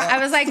 Yeah. I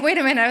was like, wait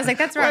a minute. I was like,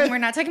 that's wrong. We're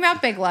not talking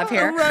about big love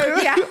here.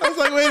 Right. Yeah. I was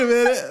like, wait a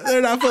minute.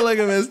 They're not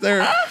polygamous.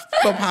 They're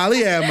for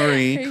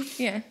polyamory.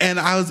 Yeah.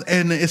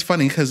 And it's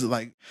funny because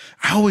like,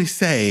 I always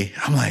say,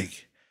 I'm like,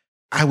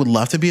 I would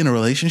love to be in a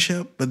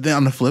relationship, but then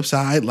on the flip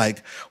side,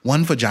 like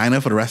one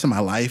vagina for the rest of my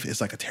life is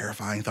like a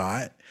terrifying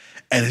thought.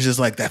 And it's just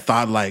like that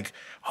thought, like,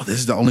 oh, this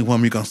is the only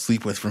woman you're going to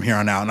sleep with from here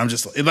on out. And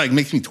it like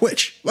makes me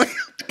twitch. Like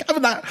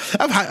I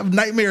have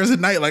nightmares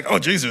at night, like, oh,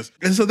 Jesus.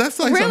 And so that's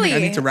like something I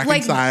need to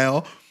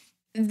reconcile.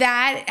 Like,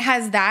 that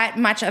has that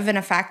much of an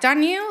effect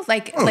on you?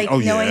 Like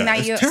knowing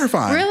that it's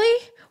terrifying.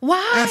 Really?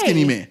 Why?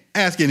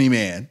 Ask any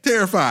man.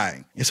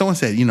 Terrifying. If someone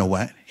said, you know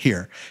what?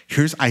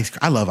 Here's ice cream.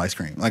 I love ice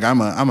cream. Like I'm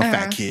a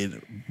fat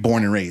kid,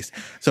 born and raised.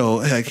 So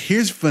like,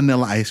 here's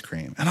vanilla ice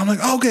cream. And I'm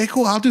like, okay,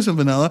 cool. I'll do some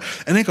vanilla.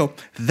 And they go,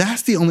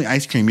 that's the only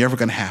ice cream you're ever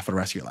going to have for the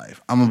rest of your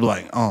life. I'm going to be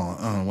like,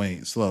 oh,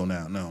 wait, slow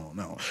down.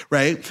 No.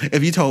 Right?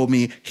 If you told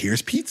me,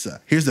 here's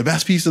pizza. Here's the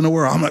best pizza in the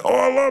world. I'm like, oh,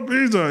 I love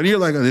pizza. And you're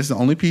like, oh, this is the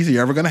only pizza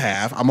you're ever going to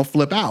have. I'm going to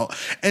flip out.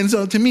 And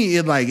so to me,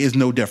 it like is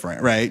no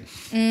different. Right?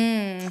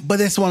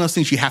 But it's one of those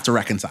things you have to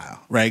reconcile.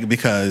 Right?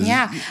 Because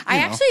I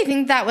actually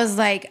think that was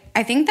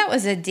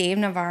a Dave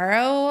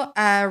Navarro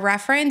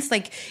reference,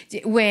 like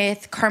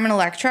with Carmen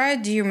Electra.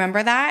 Do you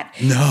remember that?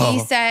 No. He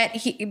said,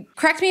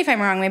 correct me if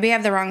I'm wrong, maybe I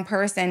have the wrong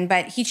person,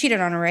 but he cheated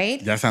on her,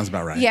 right? That sounds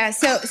about right. Yeah.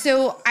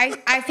 So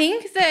I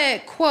think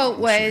the quote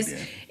was,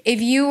 if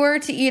you were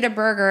to eat a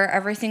burger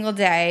every single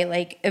day,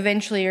 like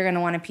eventually you're going to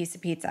want a piece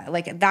of pizza.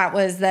 Like that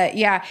was but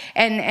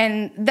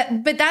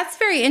that's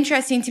very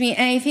interesting to me.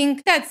 And I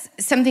think that's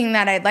something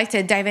that I'd like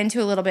to dive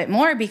into a little bit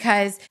more,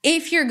 because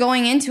if you're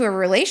going into a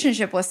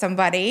relationship with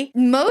somebody,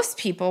 most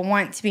people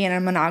want to be in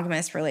a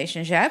monogamous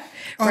relationship,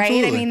 right?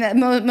 Absolutely. I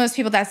mean, most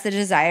people, that's the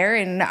desire.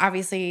 And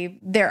obviously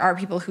there are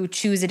people who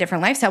choose a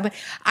different lifestyle, but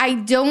I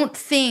don't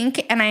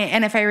think,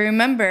 and if I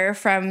remember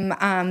from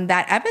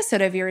that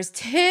episode of yours,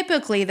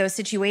 typically those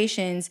situations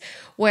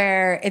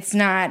where it's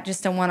not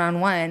just a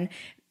one-on-one,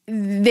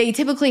 they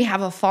typically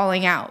have a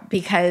falling out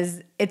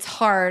because it's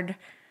hard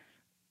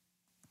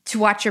to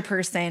watch your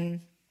person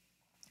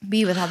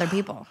be with other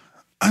people.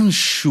 I'm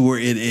sure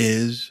it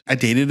is. I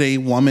dated a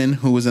woman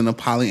who was in a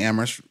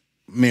polyamorous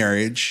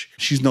marriage.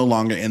 She's no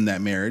longer in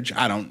that marriage.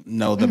 I don't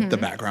know the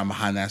background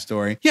behind that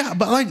story. Yeah,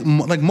 but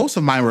like most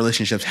of my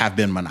relationships have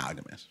been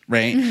monogamous,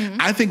 right?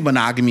 I think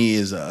monogamy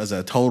is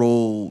a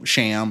total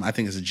sham. I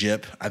think it's a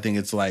gyp. I think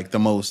it's like the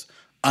most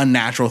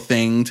unnatural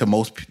thing to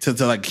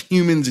like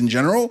humans in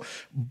general,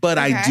 but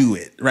I do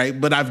it,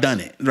 right? But I've done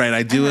it, right?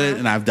 I do it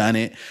and I've done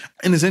it.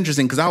 And it's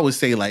interesting because I always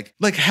say like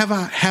have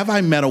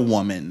I met a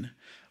woman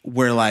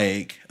where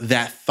like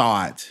that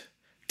thought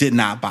did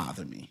not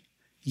bother me?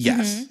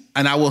 Yes.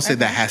 And I will say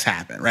that has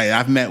happened, right?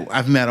 I've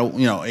met a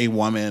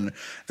woman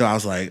that I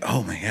was like,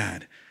 oh my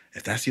God,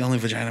 if that's the only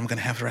vagina I'm going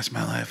to have the rest of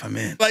my life, I'm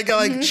in. Like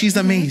she's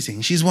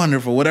amazing. She's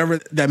wonderful. Whatever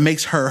that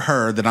makes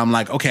her, that I'm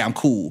like, okay, I'm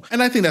cool.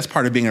 And I think that's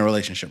part of being in a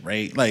relationship,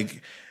 right?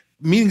 Like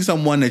meeting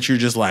someone that you're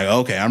just like,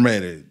 okay, I'm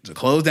ready to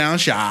close down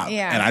shop.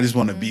 Yeah. And I just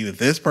want to be with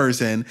this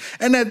person.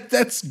 And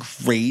that's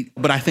great.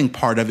 But I think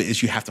part of it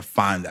is you have to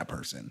find that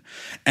person.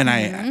 And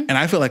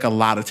I feel like a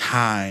lot of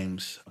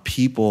times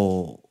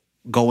people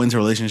go into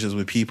relationships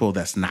with people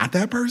that's not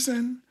that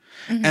person.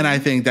 And I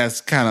think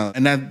that's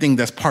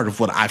that's part of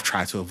what I've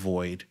tried to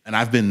avoid. And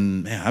I've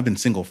been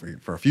single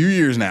for a few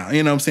years now,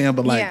 you know what I'm saying?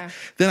 But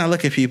then I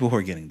look at people who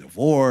are getting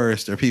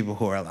divorced or people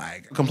who are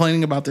like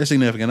complaining about their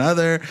significant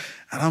other.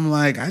 And I'm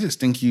like, I just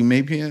think you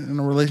may be in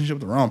a relationship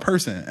with the wrong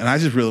person. And I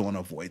just really want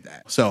to avoid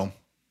that. So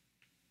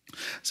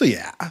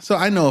yeah. So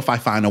I know if I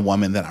find a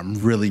woman that I'm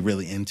really,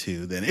 really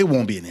into, then it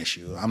won't be an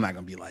issue. I'm not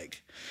going to be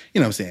like, you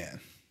know what I'm saying?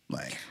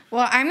 Like,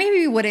 Well, I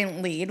maybe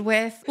wouldn't lead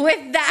with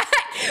that.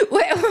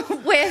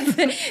 With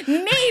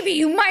maybe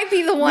you might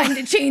be the one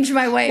to change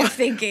my way of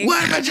thinking.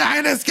 What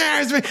vagina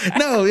scares me?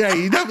 No, yeah,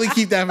 you definitely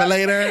keep that for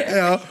later. You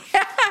know?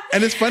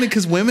 And it's funny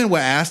because women were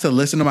asked to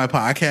listen to my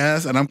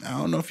podcast, and I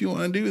don't know if you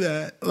want to do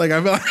that. Like,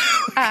 I feel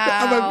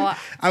like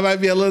I might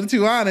be a little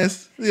too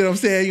honest. You know what I'm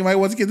saying? You might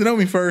want to get to know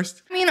me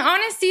first. I mean,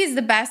 honesty is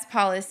the best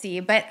policy,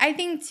 but I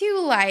think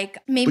too, like,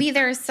 maybe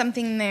there's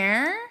something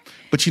there.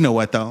 But you know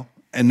what, though?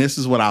 And this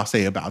is what I'll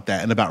say about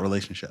that and about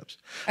relationships.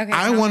 Okay,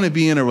 I want to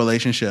be in a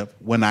relationship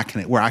where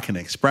I can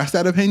express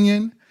that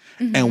opinion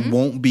and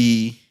won't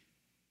be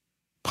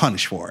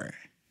punished for it.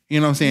 You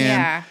know what I'm saying?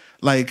 Yeah.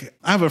 Like,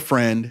 I have a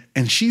friend,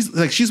 and she's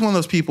one of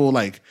those people,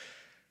 like,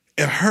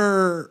 if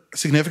her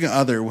significant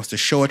other was to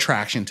show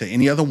attraction to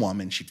any other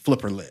woman, she'd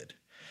flip her lid.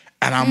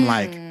 And I'm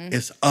like,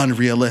 it's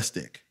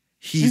unrealistic.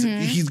 He's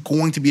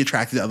going to be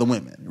attracted to other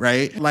women,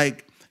 right?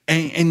 Like,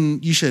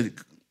 and you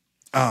should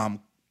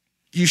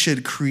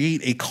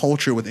create a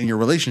culture within your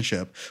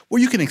relationship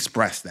where you can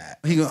express that.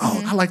 You go,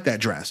 oh, I like that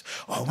dress.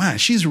 Oh, man,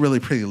 she's a really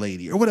pretty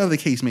lady, or whatever the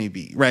case may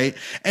be, right?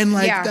 And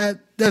like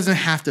that doesn't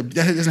have to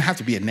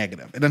be a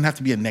negative. It doesn't have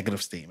to be a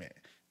negative statement.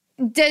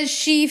 Does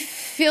she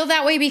feel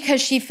that way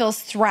because she feels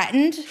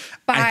threatened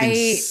by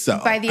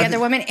the other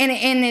women?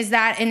 And is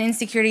that an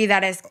insecurity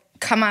that has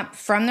come up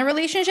from the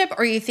relationship,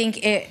 or you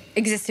think it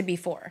existed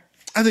before?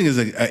 I think it's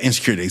an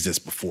insecurity that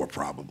exists before,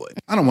 probably.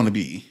 I don't want to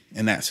be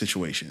in that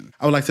situation.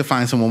 I would like to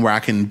find someone where I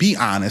can be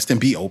honest and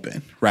be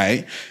open,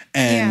 right?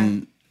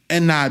 And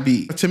not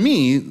be, to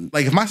me,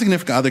 like if my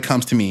significant other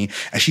comes to me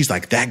and she's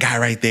like, that guy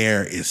right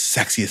there is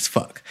sexy as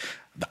fuck,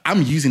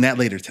 I'm using that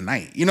later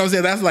tonight. You know what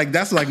I'm saying?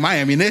 That's like my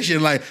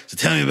ammunition. Like, so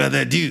tell me about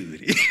that dude.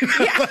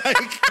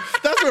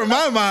 That's where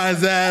my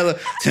mind's at. Like,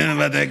 tell me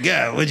about that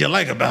guy. What'd you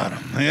like about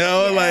him? You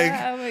know, oh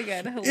my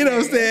God, hilarious. You know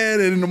what I'm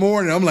saying? And in the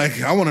morning, I'm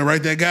like, I want to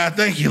write that guy a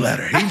thank you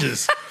letter. He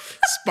just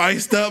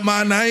spiced up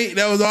my night.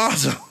 That was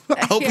awesome.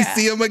 I hope we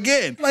see him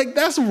again. Like,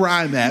 that's where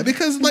I'm at.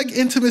 Because, like,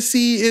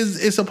 intimacy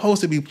is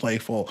supposed to be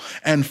playful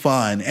and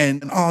fun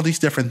and all these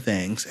different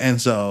things.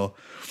 And so,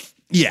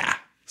 yeah.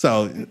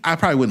 So I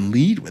probably wouldn't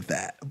lead with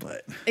that,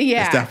 but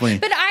it's definitely.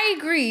 But I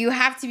agree. You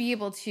have to be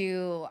able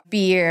to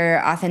be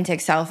your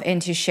authentic self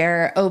and to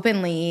share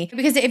openly.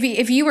 Because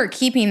if you were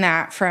keeping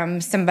that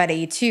from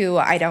somebody too,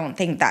 I don't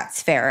think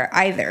that's fair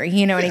either.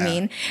 You know what I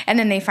mean? And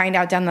then they find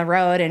out down the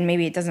road and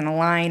maybe it doesn't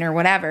align or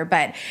whatever.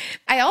 But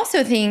I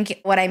also think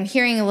what I'm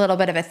hearing a little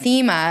bit of a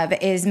theme of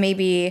is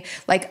maybe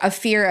like a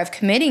fear of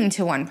committing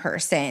to one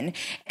person.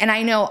 And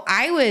I know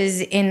I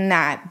was in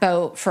that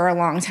boat for a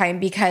long time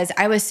because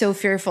I was so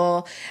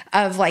fearful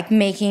of like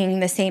making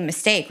the same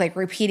mistake, like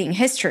repeating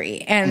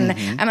history. And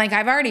I'm like,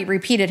 I've already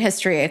repeated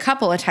history a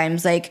couple of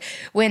times. Like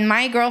when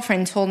my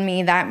girlfriend told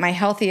me that my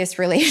healthiest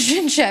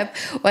relationship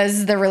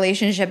was the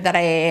relationship that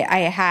I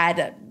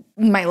had,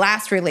 my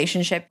last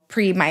relationship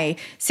pre my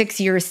 6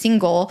 years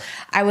single,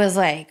 I was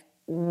like,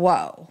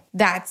 whoa,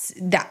 that's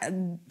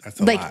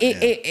like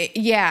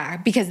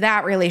lot, because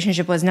that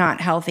relationship was not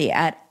healthy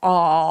at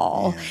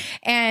all. Yeah.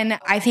 And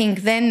I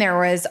think then there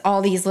was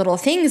all these little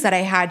things that I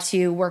had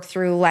to work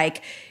through,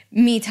 like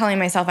me telling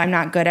myself I'm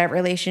not good at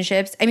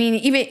relationships. I mean,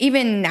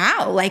 even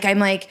now, like I'm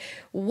like,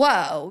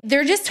 whoa,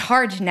 they're just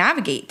hard to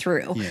navigate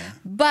through. Yeah.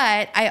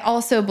 But I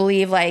also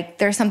believe like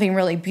there's something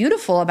really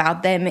beautiful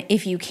about them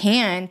if you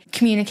can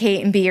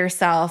communicate and be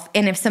yourself.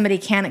 And if somebody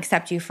can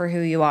accept you for who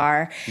you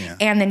are,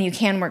 and then you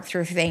can work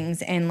through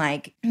things and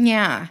like, But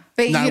now,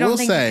 you don't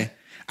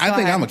I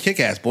think I'm a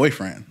kick-ass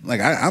boyfriend. Like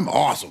I'm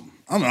awesome.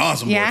 I'm an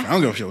awesome boyfriend. I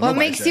don't give a shit what nobody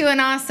makes you an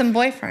awesome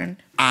boyfriend?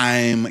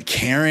 I'm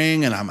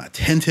caring and I'm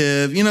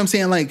attentive. You know what I'm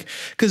saying? Like,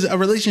 because a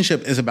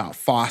relationship is about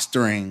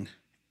fostering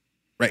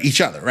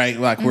each other, right?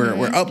 Like we're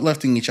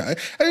uplifting each other.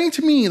 I think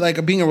to me,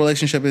 like being a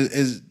relationship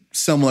is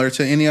similar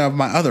to any of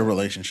my other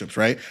relationships,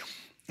 right?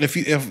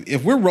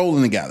 If we're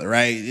rolling together,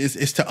 right,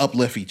 it's to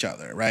uplift each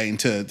other, right, and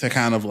to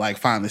kind of like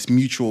find this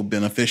mutual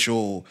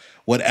beneficial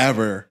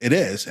whatever it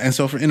is. And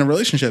so in a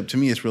relationship, to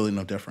me, it's really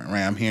no different,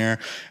 right? I'm here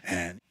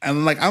and I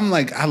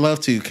love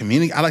to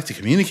communicate. I like to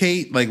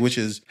communicate, like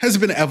has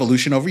been an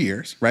evolution over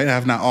years, right? I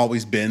have not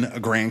always been a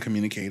grand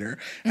communicator,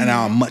 and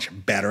now I'm much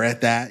better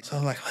at that.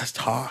 So like, let's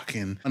talk,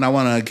 and I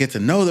want to get to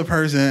know the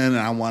person, and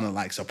I want to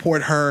like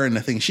support her and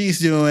the things she's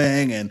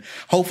doing, and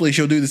hopefully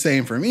she'll do the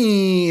same for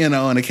me, you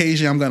know. And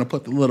occasionally I'm going to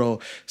put the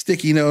little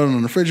sticky note on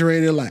the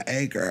refrigerator, like,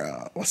 "Hey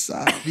girl, what's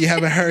up? You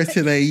haven't heard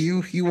today?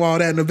 You all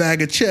that in a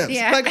bag of chips?"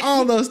 Like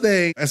all those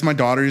things. As my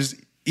daughters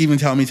even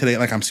tell me today,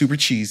 like I'm super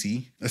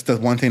cheesy. That's the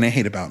one thing they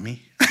hate about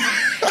me.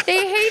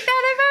 They hate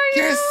that about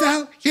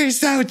you? You're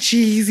so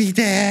cheesy,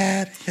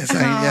 Dad. Yes,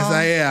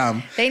 I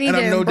am. They need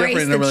to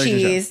embrace the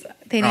cheese.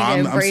 They need to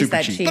embrace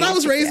that cheese. But I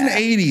was raised in the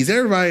 80s.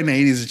 Everybody in the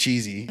 80s is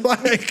cheesy.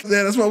 Like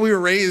that's what we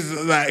were raised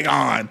like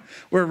on.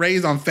 We're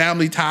raised on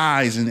Family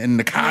Ties and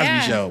the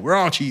Cosby Show. We're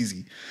all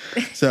cheesy.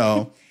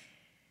 So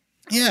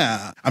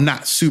yeah, I'm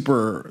not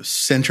super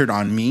centered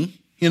on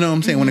me. You know what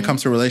I'm saying? When it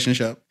comes to a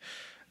relationship,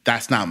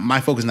 that's not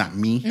my focus. Not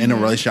me in a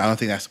relationship. I don't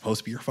think that's supposed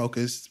to be your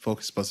focus.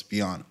 Focus is supposed to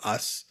be on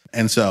us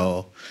And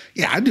so,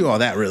 yeah, I do all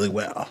that really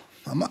well.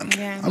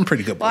 I'm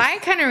pretty good. Well, I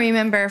kind of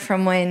remember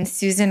from when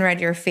Susan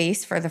read your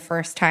face for the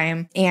first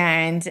time,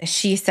 and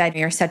she said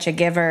you're such a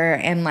giver,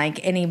 and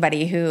like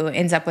anybody who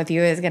ends up with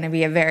you is going to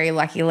be a very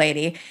lucky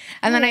lady.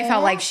 And then I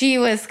felt like she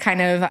was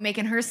kind of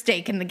making her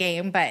stake in the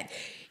game, but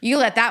you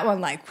let that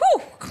one like,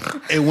 whew.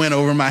 It went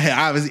over my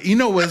head. You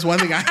know what's one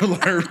thing I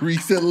learned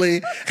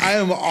recently? I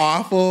am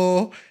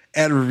awful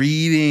at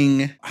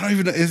reading. I don't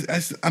even know.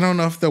 I don't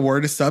know if the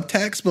word is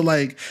subtext, but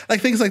like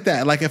things like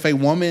that. Like if a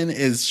woman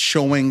is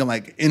showing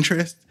like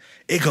interest,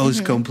 it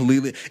goes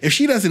completely. If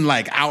she doesn't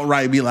like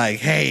outright be like,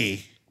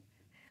 "Hey,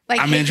 like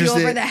I'm hit interested,"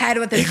 you over the head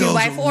with a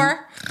 2x4.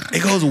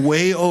 It goes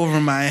way over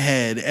my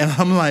head, and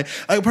I'm like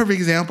a perfect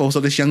example. So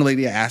this young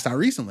lady I asked out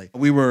recently.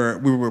 We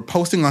were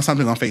posting on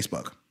something on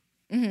Facebook.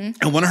 And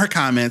one of her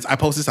comments, I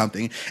posted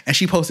something, and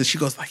she posted. She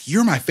goes like,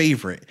 "You're my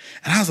favorite,"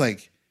 and I was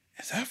like,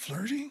 "Is that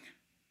flirting?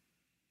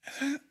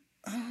 I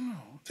don't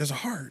know. There's a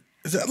heart."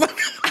 Is that like,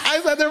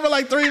 I sat there for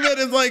like 3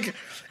 minutes like,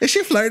 is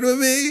she flirting with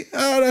me? I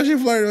don't know if she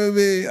flirting with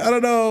me. I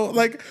don't know.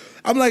 Like,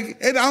 I'm like,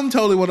 and I'm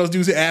totally one of those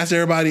dudes that ask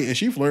everybody, is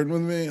she flirting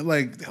with me?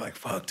 Like, they're like,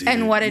 fuck, dude.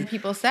 And what did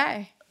people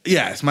say?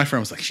 Yes, my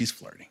friend was like, she's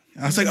flirting.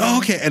 I was like, oh,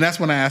 okay. And that's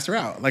when I asked her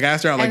out. Like, I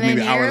asked her out like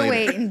maybe an hour later. And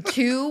then you're waiting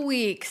 2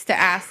 weeks to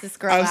ask this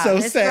girl out. So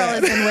this sad.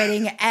 girl has been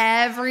waiting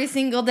every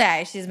single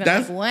day. She's been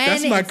like, when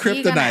is he going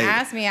to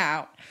ask me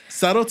out?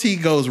 Subtlety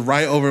goes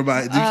right over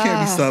my. You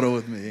can't be subtle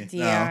with me.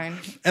 Dion.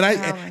 No.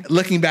 And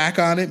looking back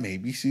on it,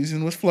 maybe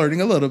Susan was flirting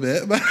a little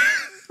bit, but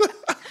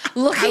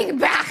looking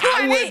back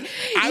on it,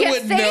 I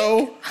wouldn't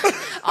know.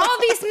 All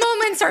these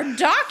moments are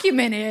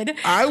documented.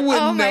 I wouldn't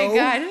know. Oh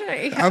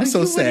my god, I'm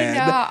so sad.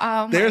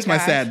 Oh There's my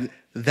sad.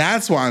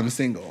 That's why I'm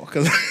single,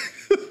 because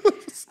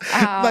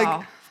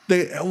like.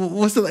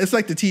 It's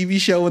like the TV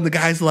show when the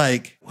guy's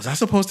like, was I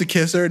supposed to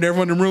kiss her? And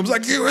everyone in the room's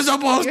like, you were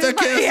supposed to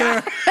kiss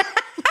her.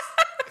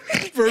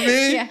 For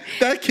me,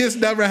 that kiss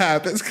never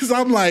happens because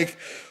I'm like,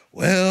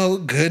 well,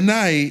 good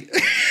night.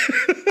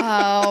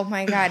 Oh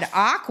my God.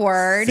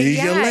 Awkward. See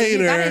you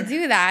later. You gotta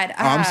do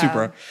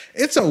that.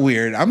 It's so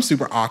weird. I'm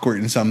super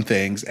awkward in some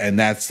things. And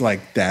that's one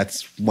of those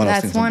things.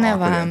 That's one of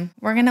them.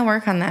 We're going to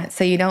work on that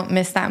so you don't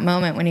miss that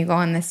moment when you go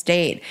on this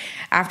date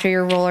after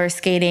you're roller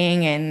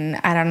skating. And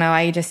I don't know,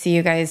 I just see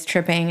you guys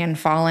tripping and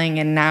falling.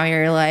 And now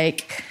you're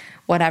like,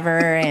 whatever,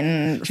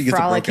 and she gets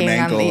frolicking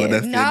a broken ankle.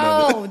 And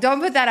no, don't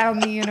put that out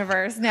in the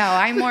universe. No,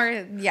 I'm more,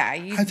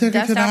 I took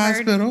her to the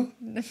hospital.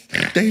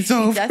 Date's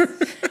over.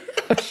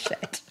 Oh,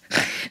 shit.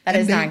 That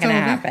is not going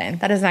to happen.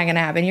 That is not going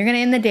to happen. You're going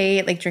to end the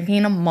date like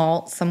drinking a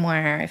malt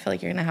somewhere. I feel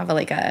like you're going to have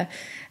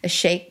a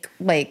shake.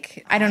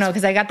 Like, I don't know,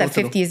 because I got that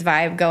 50s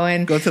vibe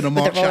going. Go to the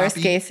malt roller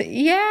skates.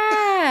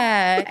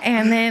 Yeah.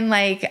 And then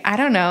like, I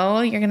don't know,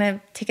 you're going to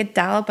take a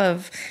dollop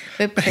of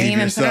whipped cream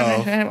and put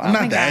on I'm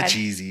not that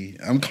cheesy.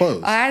 I'm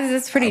close.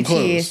 That's pretty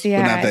cheesy.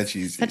 Yeah. But not that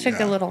cheesy. Such a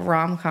good little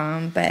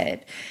rom-com,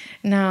 but...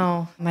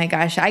 No, my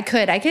gosh, I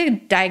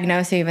could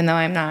diagnose you even though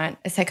I'm not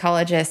a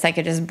psychologist. I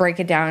could just break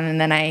it down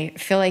and then I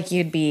feel like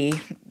you'd be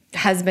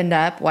husband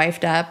up,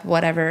 wifed up,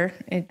 whatever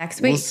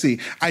next week. We'll see.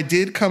 I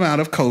did come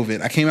out of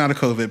COVID. I came out of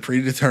COVID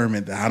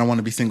predetermined that I don't want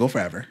to be single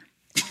forever.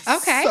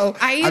 Okay. So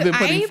I've been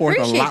putting forth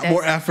a lot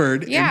more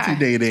effort into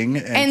dating.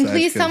 And so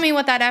please tell me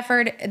what that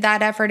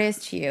effort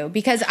is to you,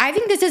 because I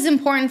think this is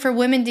important for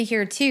women to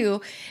hear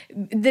too,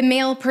 the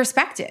male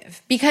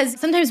perspective, because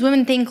sometimes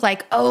women think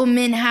like, oh,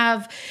 men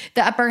have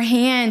the upper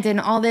hand and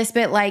all this,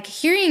 but like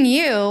hearing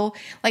you,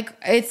 like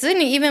it's an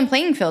even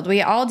playing field.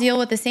 We all deal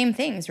with the same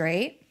things,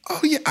 right? Oh,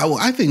 yeah.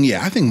 I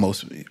think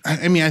most, I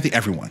think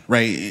everyone,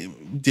 right,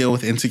 deal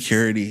with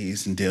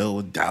insecurities and deal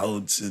with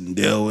doubts and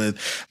I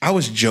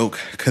always joke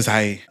because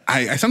I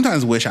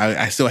sometimes wish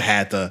I still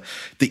had the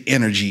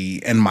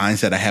energy and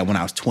mindset I had when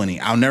I was 20.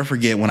 I'll never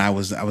forget when I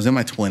was in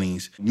my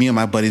 20s, me and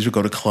my buddies would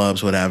go to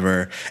clubs,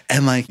 whatever.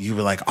 And like, you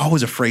were like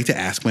always afraid to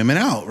ask women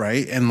out,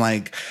 right? And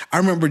like, I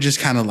remember just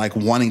kind of like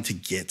wanting to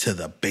get to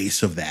the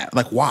base of that.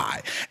 Like,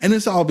 why? And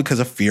it's all because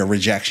of fear of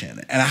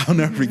rejection. And I'll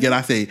never forget,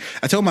 I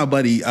told my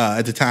buddy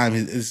at the time,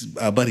 his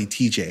buddy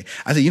TJ,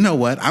 I said, you know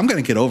what? I'm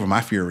going to get over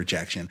my fear of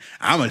rejection.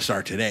 I'm going to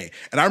start today.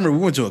 And I remember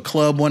we went to a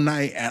club one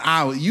night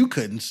and you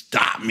couldn't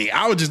stop me.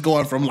 I was just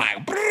going from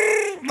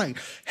like,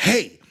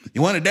 hey,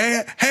 you want to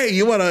dance? Hey,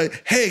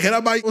 can I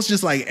buy you? It was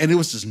just like, and it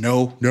was just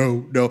no.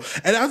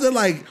 And after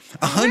like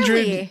 100,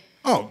 really?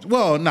 Oh,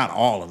 well, not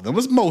all of them. It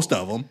was most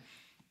of them.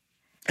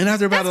 And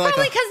after about that's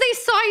probably because they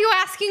saw you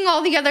asking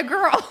all the other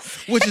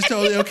girls. Which is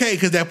totally okay,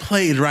 because that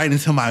played right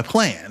into my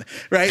plan,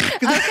 right?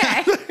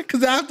 Okay.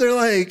 Because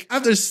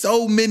after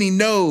so many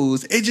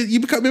no's, you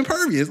become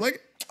impervious.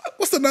 Like,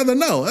 what's another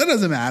no? That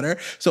doesn't matter.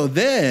 So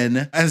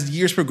then, as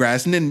years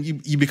progress, and then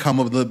you become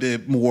a little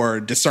bit more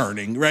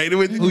discerning, right?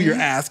 With who you're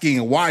asking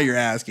and why you're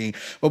asking.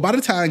 But by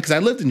the time, because I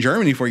lived in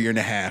Germany for a year and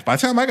a half, by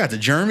the time I got to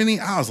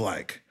Germany, I was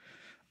like,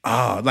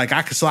 oh, like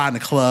I could slide in the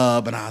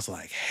club, and I was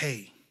like,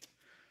 hey,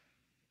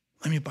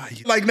 let me buy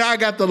you. Like now I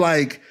got the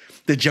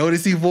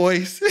Jodeci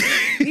voice.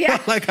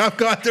 Yeah. Like I've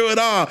gone through it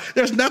all.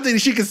 There's nothing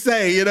she can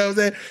say, you know what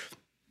I'm saying?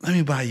 let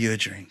me buy you a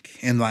drink.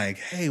 And like,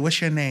 hey, what's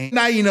your name?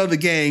 Now you know the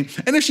game.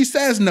 And if she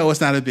says no,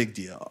 it's not a big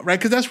deal, right?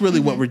 Because that's really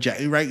what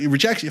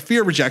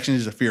fear of rejection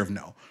is a fear of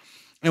no.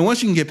 And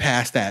once you can get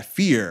past that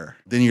fear,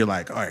 then you're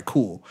like, all right,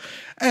 cool.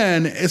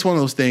 And it's one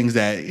of those things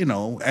that, you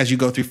know, as you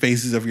go through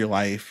phases of your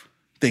life,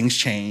 things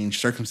change,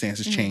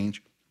 circumstances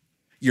change.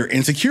 Your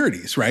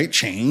insecurities, right?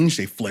 Change,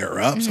 they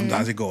flare up.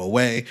 Sometimes they go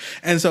away.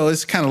 And so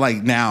it's kind of like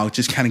now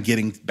just kind of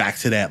getting back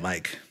to that,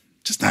 like,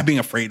 just not being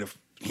afraid of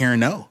hearing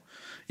no.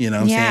 You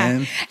know what I'm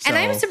saying? And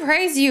I'm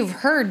surprised you've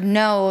heard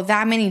no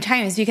that many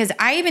times, because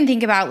I even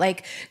think about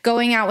like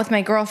going out with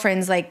my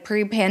girlfriends like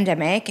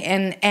pre-pandemic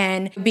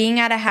and being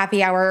at a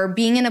happy hour,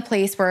 being in a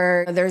place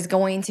where there's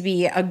going to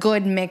be a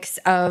good mix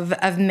of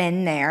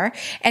men there,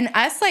 and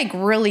us like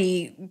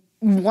really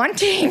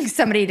wanting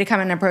somebody to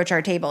come and approach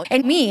our table.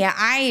 And me,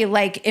 I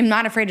like am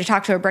not afraid to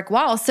talk to a brick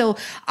wall. So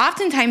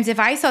oftentimes if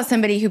I saw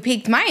somebody who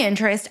piqued my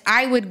interest,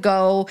 I would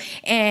go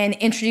and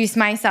introduce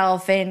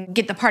myself and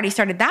get the party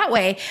started that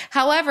way.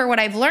 However, what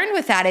I've learned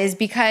with that is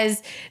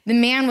because the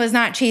man was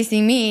not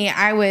chasing me,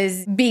 I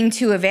was being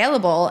too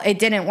available, it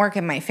didn't work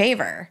in my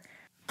favor.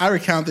 I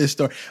recount this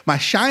story. My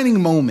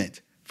shining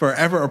moment for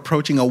ever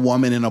approaching a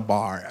woman in a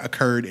bar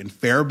occurred in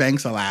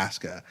Fairbanks,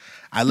 Alaska.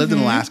 I lived in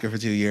Alaska for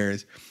 2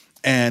 years.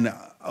 And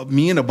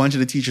me and a bunch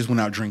of the teachers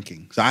went out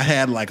drinking. So I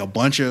had like a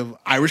bunch of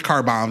Irish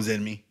car bombs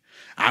in me.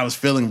 I was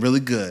feeling really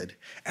good.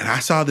 And I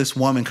saw this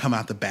woman come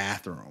out the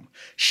bathroom.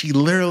 She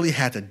literally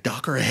had to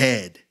duck her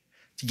head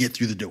to get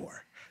through the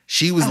door.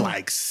 She was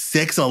like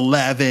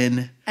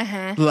 6'11".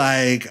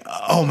 Like,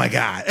 oh my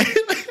God.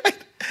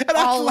 And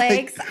all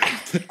legs.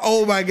 Like,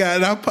 oh my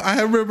God. And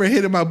I remember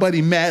hitting my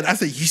buddy Matt. I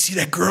said, you see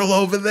that girl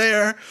over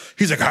there?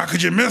 He's like, how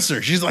could you miss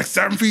her? She's like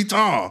 7 feet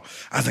tall.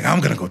 I was like, I'm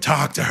going to go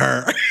talk to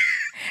her.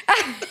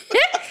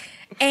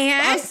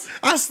 And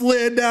I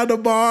slid down the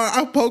bar.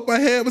 I poked my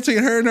head between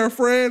her and her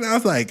friend. I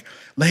was like,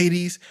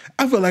 ladies,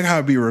 I feel like I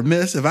would be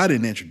remiss if I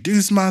didn't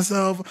introduce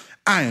myself.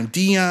 I am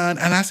Dion.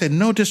 And I said,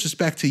 no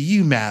disrespect to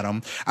you,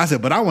 madam. I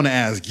said, but I want to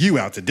ask you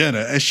out to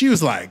dinner. And she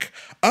was like,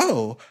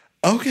 oh,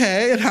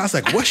 okay. And I was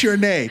like, what's your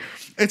name?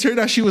 It turned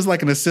out she was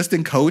like an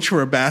assistant coach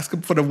for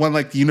the one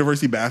like the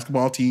university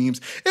basketball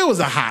teams. It was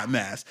a hot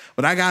mess,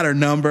 but I got her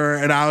number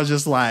and I was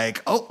just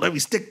like, oh, let me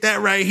stick that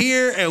right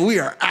here and we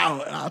are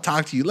out. And I'll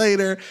talk to you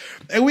later.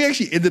 And we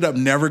actually ended up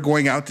never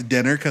going out to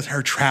dinner because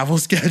her travel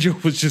schedule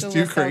was just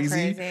too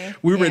crazy.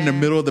 We were in the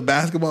middle of the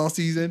basketball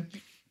season.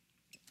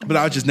 But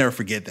I'll just never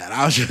forget that.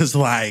 I was just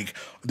like,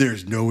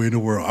 there's no way in the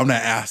world I'm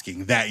not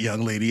asking that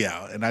young lady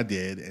out. And I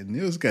did. And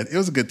it was good. It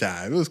was a good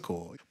time. It was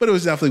cool. But it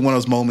was definitely one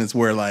of those moments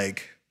where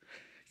like,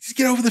 just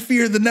get over the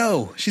fear of the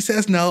no. She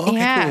says no.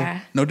 Okay,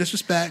 cool. No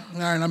disrespect. All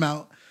right, I'm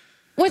out.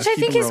 Which I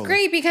think is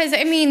great because,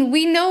 I mean,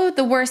 we know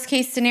the worst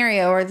case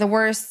scenario or the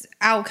worst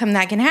outcome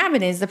that can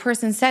happen is the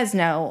person says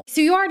no. So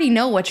you already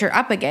know what you're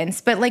up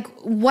against, but like,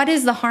 what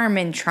is the harm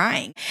in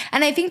trying?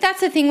 And I think that's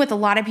the thing with a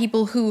lot of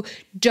people who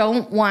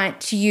don't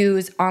want to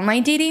use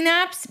online dating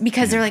apps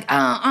because they're like,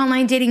 oh,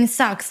 online dating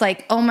sucks.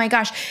 Like, oh my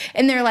gosh.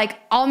 And they're like,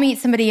 I'll meet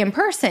somebody in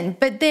person,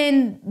 but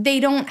then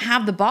they don't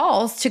have the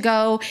balls to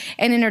go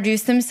and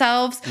introduce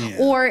themselves.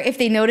 Or if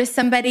they notice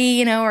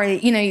somebody, or,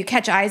 you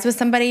catch eyes with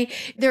somebody,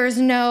 there's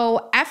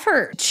no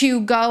effort to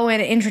go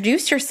and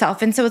introduce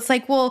yourself. And so it's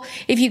like, well,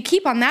 if you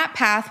keep on that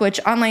path, which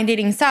online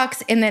dating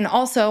sucks, and then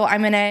also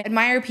I'm going to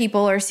admire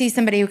people or see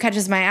somebody who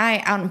catches my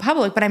eye out in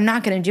public, but I'm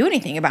not going to do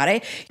anything about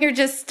it. You're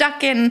just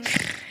stuck in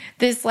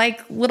this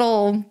like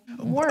little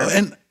world.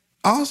 And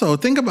also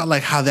think about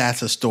like how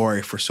that's a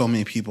story for so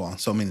many people on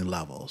so many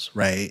levels,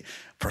 right?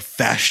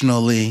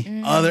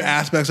 Professionally, other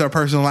aspects of our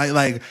personal life,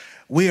 like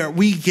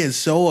we get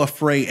so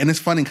afraid. And it's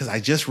funny because I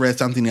just read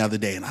something the other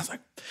day and I was like,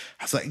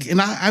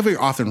 and I very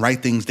often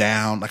write things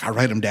down. Like I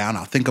write them down.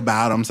 I'll think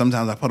about them.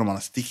 Sometimes I put them on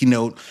a sticky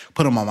note,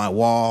 put them on my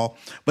wall.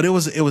 But it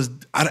was,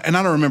 and I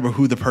don't remember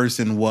who the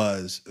person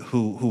was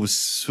who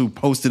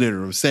posted it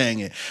or was saying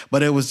it.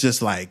 But it was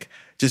just like,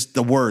 just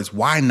the words,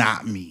 why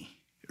not me?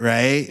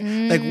 Right?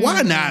 Like,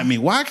 why not me?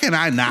 Why can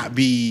I not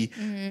be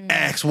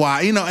X,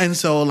 Y? And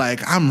so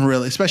like, I'm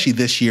really, especially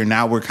this year,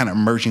 now we're kind of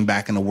emerging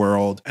back in the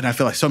world. And I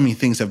feel like so many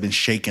things have been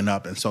shaken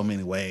up in so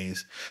many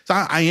ways. So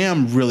I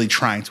am really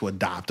trying to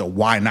adopt a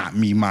why not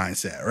me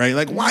mindset, right?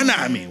 Like, why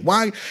not me?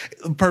 Why?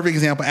 Perfect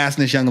example,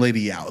 asking this young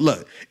lady out.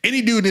 Look,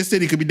 any dude in this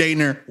city could be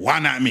dating her. Why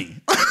not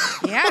me?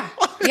 Yeah.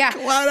 Yeah.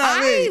 Why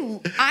not me?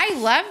 I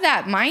love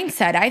that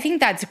mindset. I think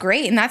that's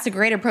great. And that's a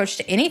great approach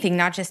to anything,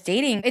 not just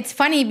dating. It's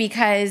funny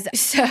because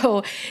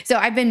so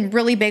I've been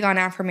really big on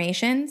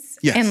affirmations.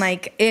 Yes.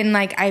 And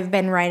I've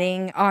been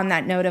writing on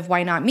that note of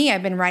why not me.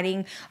 I've been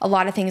writing a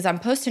lot of things on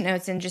Post-it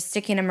notes and just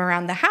sticking them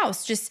around the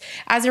house just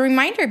as a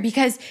reminder,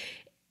 because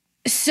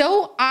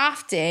so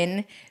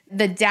often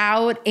the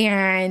doubt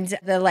and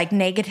the like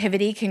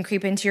negativity can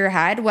creep into your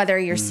head, whether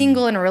you're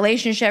single in a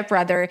relationship,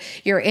 whether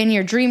you're in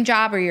your dream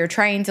job or you're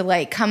trying to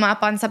like come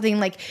up on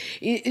something. Like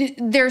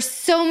there's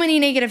so many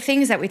negative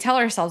things that we tell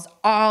ourselves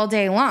all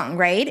day long,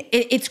 right?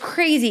 It's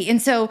crazy.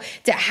 And so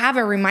to have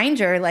a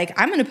reminder, like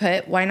I'm going to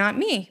put, why not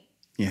me?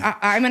 Yeah.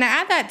 I'm going to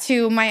add that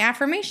to my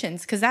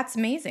affirmations because that's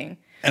amazing.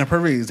 And a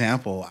perfect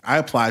example, I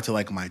applied to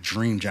like my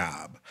dream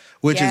job,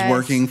 which is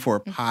working for a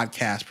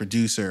podcast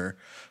producer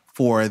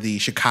for the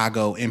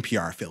Chicago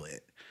NPR affiliate.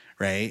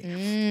 Right.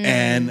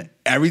 And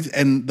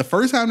the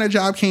first time that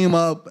job came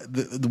up,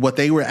 what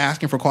they were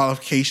asking for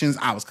qualifications,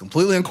 I was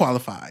completely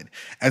unqualified.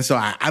 And so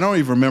I don't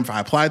even remember if I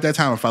applied at that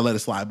time or if I let it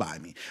slide by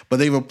me. But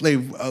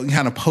they've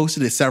kind of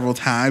posted it several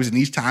times. And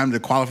each time the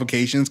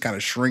qualifications kind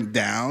of shrink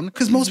down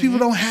because most people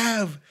don't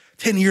have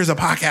 10 years of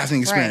podcasting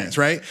experience,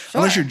 right?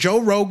 Sure. Unless you're Joe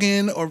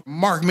Rogan or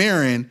Mark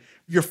Maron,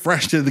 you're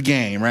fresh to the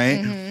game,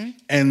 right?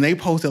 And they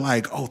posted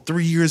like,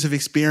 3 years of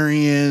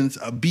experience,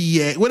 a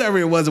BA, whatever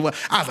it was. I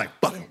was like,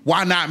 fuck it,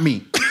 why not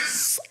me?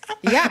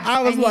 Yeah.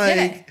 I was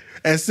like,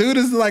 as soon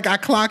as like I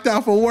clocked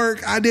out for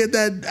work, I did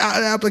that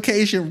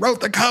application,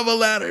 wrote the cover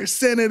letter,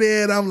 sent it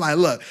in. I'm like,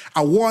 look,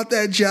 I want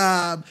that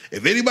job.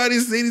 If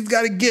anybody's seen he's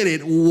got to get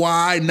it,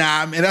 why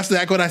not? And that's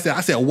exactly what I said.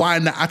 I said, why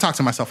not? I talk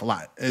to myself a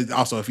lot.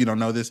 Also, if you don't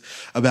know this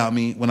about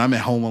me, when I'm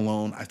at home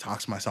alone, I talk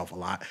to myself a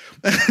lot.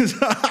 So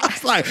I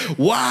was like,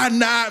 why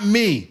not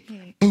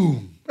me?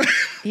 Boom.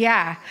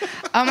 Yeah.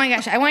 Oh my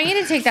gosh. I want you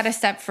to take that a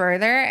step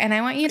further, and I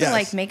want you to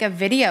like make a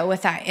video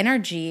with that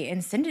energy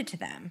and send it to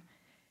them.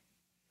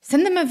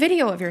 Send them a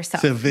video of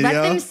yourself. Let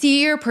them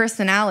see your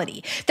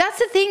personality. That's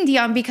the thing,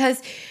 Dion,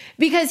 because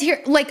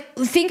here, like,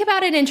 think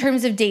about it in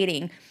terms of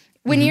dating.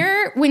 When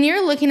you're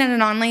looking at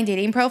an online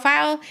dating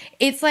profile,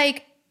 it's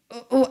like,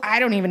 I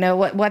don't even know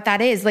what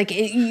that is. Like,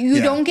 you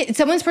don't get,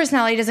 someone's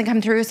personality doesn't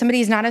come through.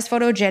 Somebody's not as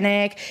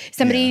photogenic.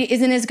 Somebody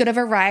isn't as good of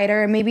a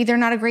writer. Maybe they're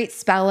not a great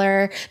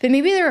speller, but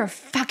maybe they're a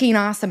fucking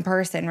awesome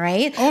person,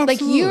 right? Oh, like,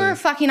 you're a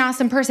fucking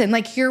awesome person.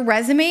 Like, your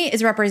resume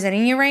is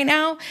representing you right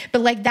now, but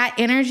like that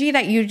energy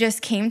that you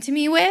just came to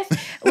me with,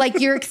 like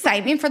your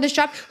excitement for this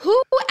job, who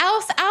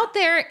else out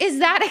there is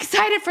that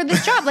excited for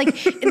this job? Like,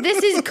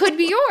 could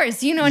be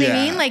yours. You know what I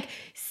mean? Like,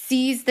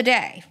 seize the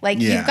day. Like,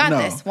 you've got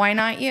this. Why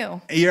not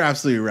you? You're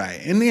absolutely right.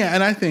 And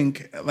and I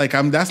think like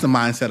that's the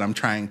mindset I'm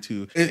trying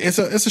to. It's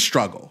a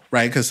struggle,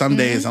 right? Because some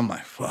days I'm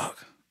like,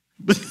 fuck.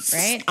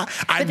 Right?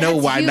 I know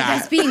why not.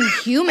 That's being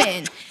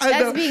human.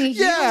 That's being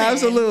human. Yeah,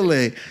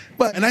 absolutely.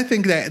 And I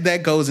think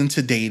that goes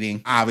into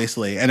dating,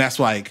 obviously. And that's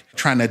like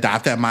trying to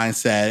adopt that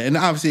mindset. And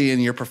obviously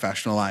in your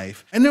professional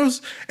life. And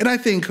I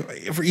think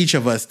for each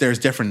of us, there's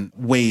different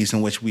ways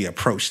in which we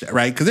approach that,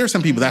 right? Because there's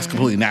some people that's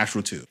completely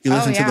natural too. You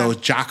listen to those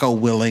Jocko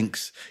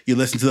Willinks. You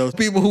listen to those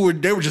people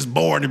they were just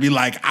born to be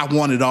like, I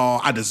want it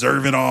all. I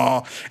deserve it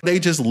all. They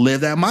just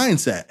live that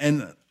mindset.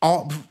 And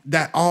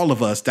all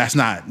of us, that's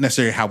not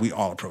necessarily how we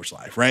all approach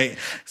life, right?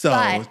 So,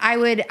 but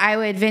I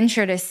would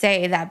venture to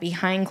say that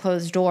behind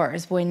closed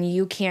doors, when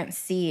you can't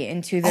see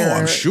into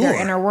their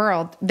inner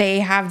world, they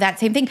have that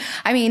same thing.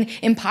 I mean,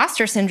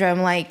 imposter syndrome,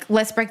 like,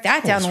 let's break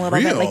that down a little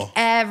bit. Like,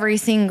 every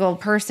single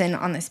person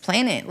on this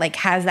planet, like,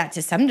 has that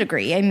to some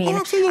degree. I mean,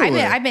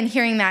 I've been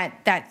hearing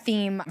that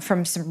theme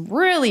from some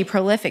really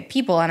prolific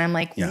people, and I'm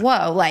like,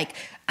 whoa, like,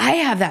 I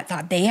have that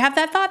thought. They have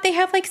that thought. They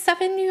have like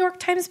 7 New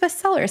York Times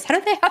bestsellers. How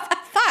do they have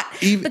that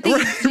thought? But they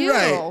do.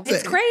 Right.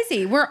 It's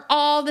crazy. We're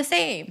all the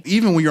same.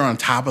 Even when you're on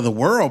top of the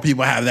world,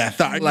 people have that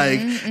thought.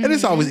 And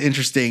it's always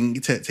interesting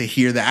to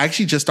hear that. I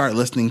actually just started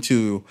listening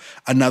to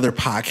another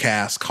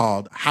podcast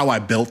called How I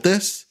Built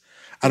This.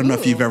 I don't know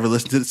if you've ever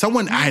listened to it. It's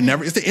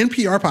the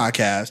NPR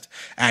podcast.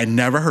 I had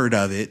never heard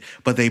of it,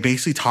 but they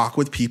basically talk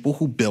with people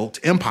who built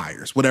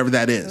empires, whatever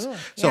that is. Ooh,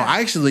 so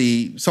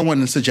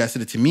someone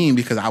suggested it to me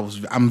because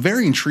I'm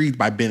very intrigued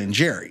by Ben and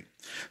Jerry.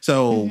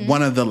 So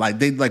one of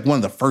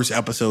the first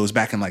episodes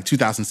back in like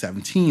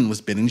 2017 was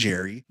Ben and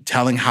Jerry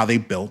telling how they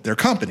built their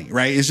company,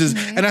 right? It's just,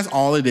 and that's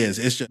all it is.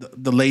 It's just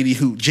the lady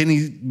who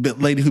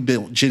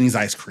built Jenny's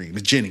ice cream.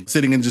 It's Jenny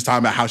sitting and just talking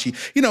about how she,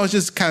 it's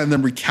just kind of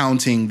them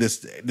recounting this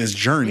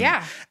journey.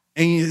 Yeah.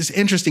 And it's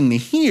interesting to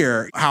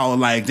hear how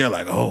like, they're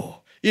like, oh,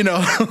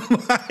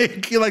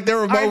 like there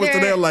were moments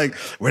where they're like,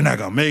 we're not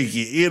gonna make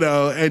it,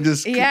 and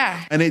just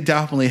and it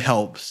definitely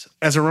helps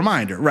as a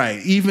reminder, right?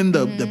 Even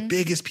the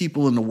biggest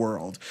people in the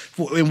world,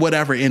 in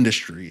whatever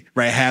industry,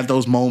 right, have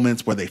those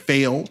moments where they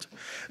failed,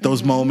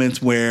 those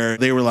moments where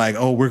they were like,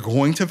 oh, we're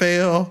going to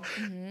fail,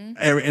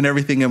 and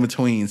everything in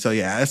between. So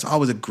it's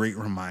always a great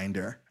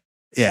reminder.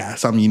 Yeah,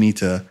 something you need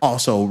to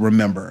also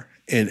remember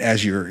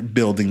as you're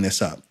building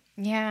this up.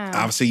 Yeah.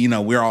 Obviously,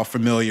 we're all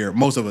familiar,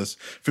 most of us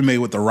familiar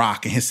with The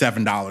Rock and his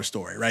 $7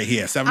 story, right? He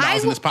had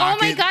 $7 in his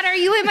pocket. Oh my God, are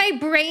you in my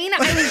brain? I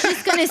was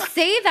just going to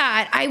say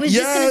that.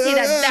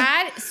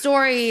 That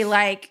story,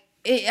 like,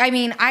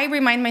 I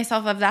remind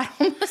myself of that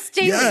almost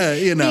daily.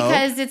 Yeah,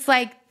 because it's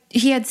like,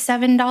 he had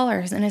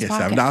 $7 in his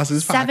pocket. $7 in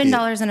his pocket.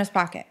 $7 in his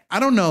pocket. I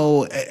don't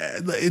know,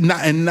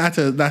 not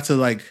to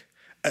like,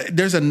 I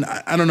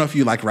don't know if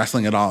you like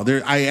wrestling at all.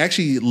 I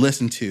actually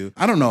listened to,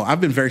 I don't know,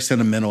 I've been very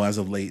sentimental as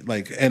of late.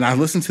 And I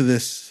listened to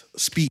this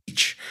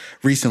speech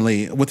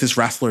recently with this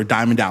wrestler,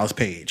 Diamond Dallas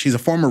Page. He's a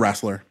former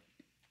wrestler.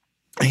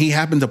 He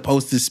happened to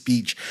post this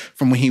speech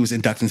from when he was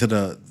inducted into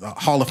the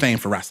Hall of Fame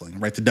for wrestling,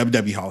 right? The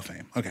WWE Hall of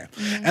Fame. Okay.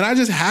 Mm-hmm. And I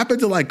just happened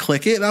to like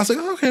click it. And I was like,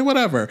 okay,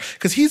 whatever.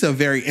 Because he's a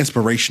very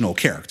inspirational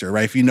character,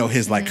 right? If you know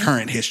his like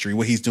current history,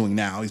 what he's doing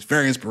now, he's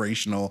very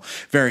inspirational,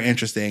 very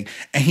interesting.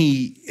 And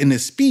in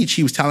his speech,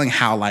 he was telling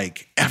how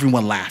like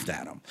everyone laughed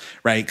at him,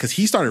 right? Because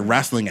he started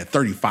wrestling at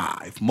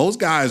 35. Most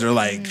guys are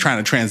like trying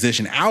to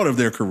transition out of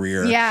their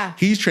career. Yeah.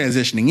 He's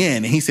transitioning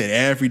in. And he said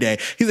every day,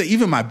 he said,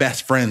 even my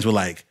best friends were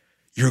like,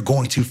 you're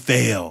going to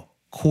fail.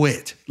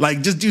 Quit.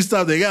 Like, just do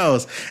something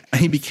else.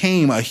 And he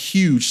became a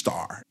huge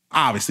star,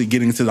 obviously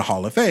getting into the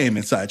Hall of Fame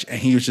and such. And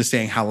he was just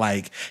saying how,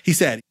 like, he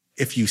said,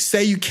 if you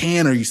say you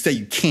can or you say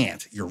you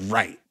can't, you're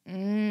right.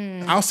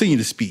 I'll send you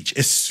the speech.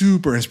 It's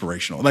super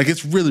inspirational. Like,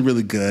 it's really,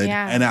 really good.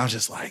 Yeah. And I was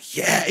just like,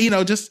 yeah,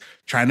 just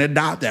trying to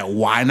adopt that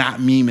why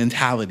not me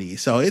mentality.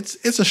 So it's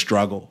a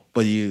struggle,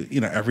 but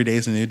every day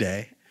is a new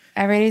day.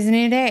 Every day's a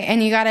new day.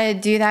 And you got to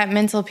do that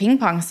mental ping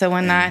pong. So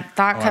when that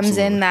thought comes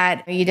in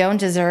that you don't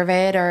deserve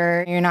it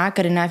or you're not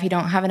good enough, you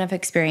don't have enough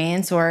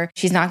experience, or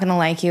she's not going to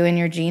like you in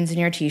your jeans and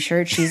your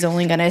T-shirt, she's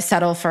only going to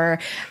settle for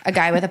a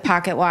guy with a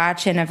pocket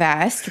watch and a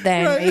vest,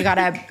 then you got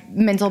to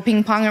mental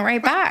ping pong it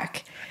right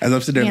back. As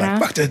I'm sitting there like,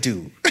 fuck that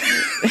dude.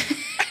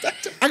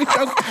 I can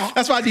choke.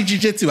 That's why I do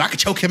jiu-jitsu. I can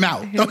choke him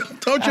out.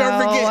 Don't you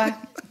ever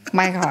forget.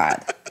 My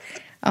God.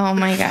 Oh,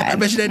 my God. I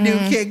bet you that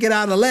dude can't get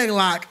out of the leg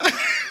lock.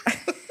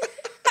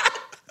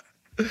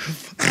 Oh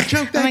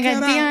my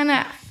God,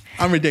 Deanna.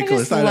 I'm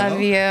ridiculous. I love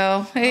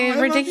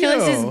you.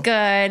 Ridiculous is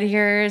good.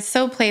 You're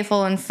so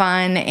playful and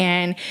fun,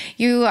 and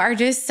you are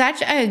just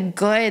such a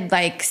good,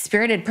 like,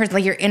 spirited person.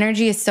 Like, your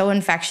energy is so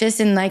infectious,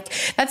 and like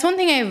that's one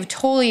thing I've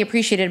totally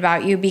appreciated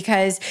about you,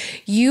 because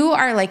you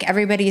are like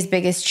everybody's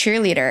biggest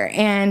cheerleader.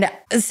 And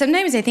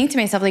sometimes I think to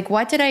myself, like,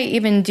 what did I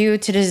even do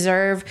to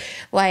deserve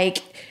like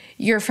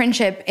your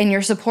friendship and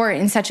your support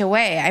in such a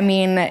way? I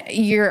mean,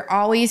 you're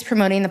always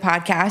promoting the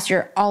podcast.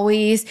 You're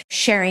always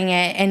sharing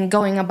it and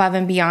going above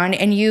and beyond.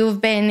 And you've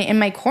been in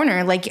my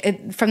corner.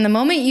 Like, from the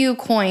moment you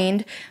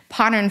coined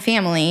Podern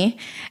Family,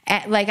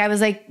 like, I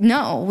was like,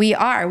 no, we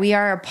are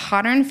a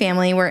Podern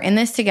family. We're in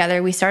this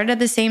together. We started at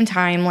the same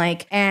time.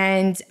 Like,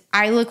 and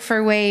I look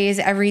for ways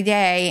every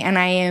day, and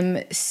I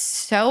am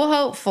so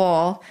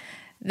hopeful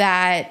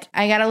that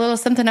I got a little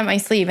something up my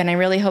sleeve, and I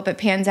really hope it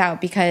pans out,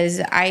 because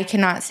I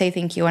cannot say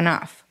thank you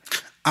enough.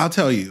 I'll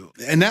tell you,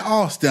 and that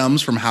all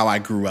stems from how I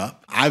grew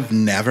up. I've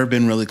never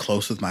been really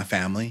close with my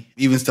family,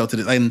 even still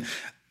today.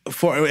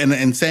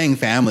 And saying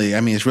family,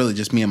 I mean, it's really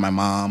just me and my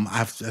mom. I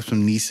have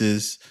some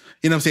nieces,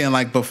 you know what I'm saying?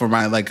 Like, but for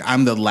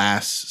I'm the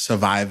last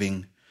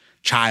surviving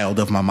child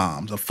of my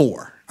mom's, of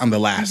 4. I'm the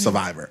last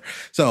survivor.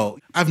 So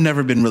I've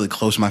never been really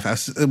close to my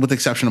family, with the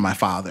exception of my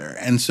father.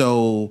 And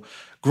so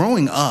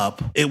growing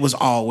up, it was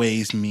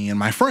always me and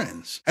my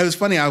friends. It was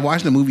funny, I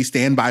watched the movie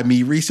Stand By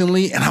Me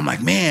recently, and I'm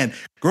like, man,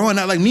 growing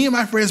up, like, me and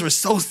my friends were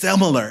so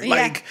similar.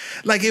 Yeah.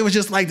 Like it was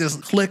just like this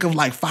clique of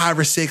like 5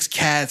 or 6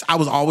 cats. I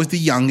was always the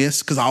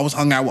youngest because I always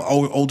hung out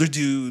with older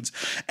dudes.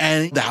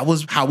 And that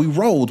was how we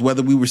rolled,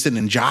 whether we were sitting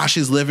in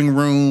Josh's living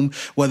room,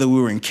 whether we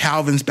were in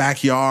Calvin's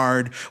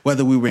backyard,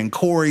 whether we were in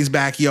Corey's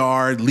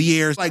backyard,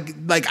 Lear's.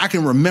 Like I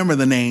can remember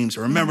the names,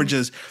 remember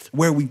just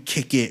where we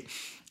kick it.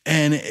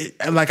 And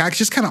I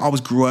just kind of always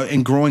grew up,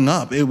 and growing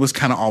up, it was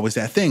kind of always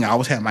that thing. I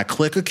always had my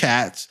clique of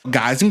cats,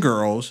 guys and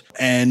girls,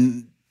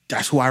 and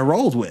that's who I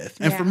rolled with.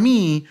 And for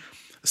me,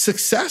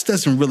 success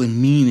doesn't really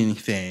mean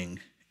anything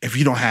if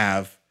you don't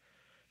have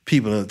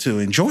people to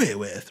enjoy it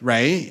with,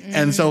 right?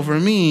 And so for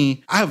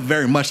me, I have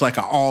very much like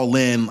an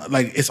all-in,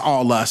 like it's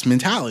all us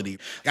mentality.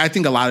 I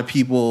think a lot of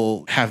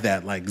people have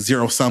that like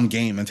zero-sum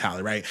game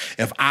mentality, right?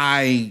 If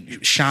I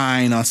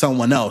shine on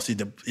someone else,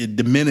 it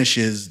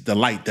diminishes the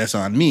light that's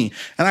on me.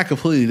 And I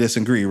completely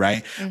disagree,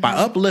 right? By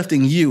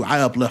uplifting you,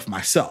 I uplift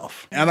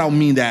myself. And I don't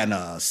mean that in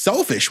a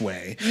selfish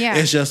way. Yeah.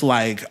 It's just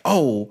like,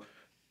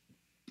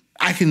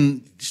 I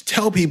can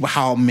tell people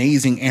how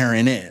amazing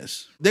Aaron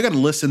is. They're going to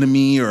listen to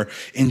me or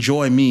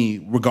enjoy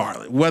me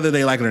regardless, whether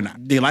they like it or not.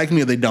 They like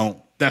me or they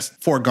don't. That's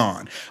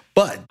foregone.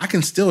 But I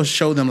can still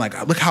show them, like,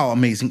 look how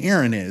amazing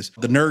Aaron is.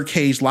 The Nerd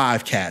Cage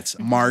Live cats,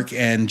 Mark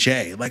and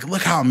Jay. Like,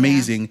 look how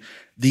amazing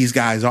these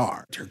guys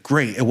are. They're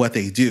great at what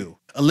they do.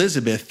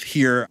 Elizabeth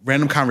here,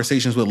 Random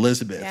Conversations with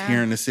Elizabeth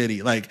here in the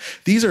city. Like,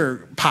 these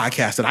are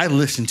podcasts that I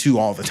listen to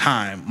all the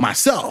time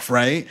myself,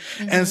 right?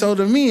 And so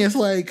to me, it's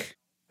like,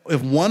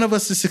 if one of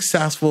us is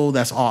successful,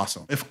 that's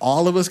awesome. If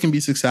all of us can be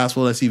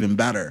successful, that's even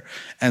better.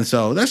 And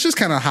so that's just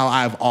kind of how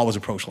I've always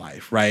approached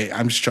life, right?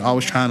 I'm just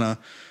always trying to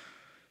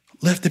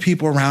lift the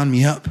people around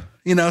me up,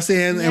 you know what I'm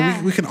saying? Yeah.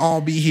 And we can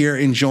all be here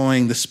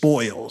enjoying the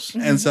spoils.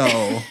 And so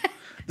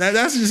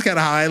that's just kind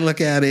of how I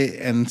look at it.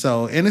 And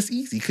it's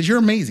easy because you're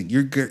amazing.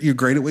 You're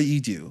great at what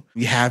you do.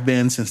 You have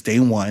been since day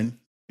one.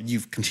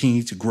 You've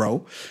continued to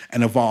grow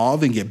and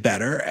evolve and get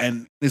better.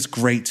 And it's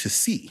great to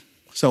see.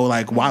 So,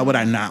 like, why would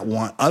I not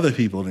want other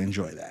people to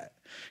enjoy that?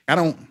 I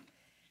don't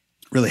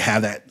really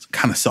have that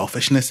kind of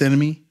selfishness in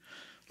me.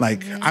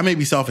 Like, I may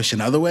be selfish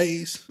in other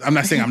ways. I'm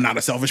not saying I'm not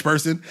a selfish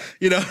person,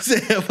 you know what I'm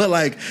saying? But,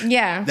 like,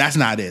 that's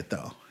not it,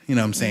 though. You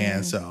know what I'm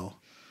saying? So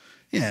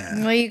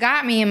Yeah. Well, you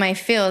got me in my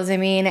feels. I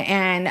mean,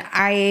 and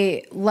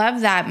I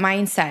love that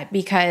mindset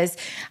because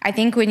I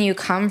think when you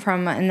come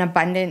from an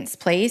abundance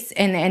place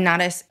and not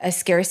a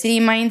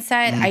scarcity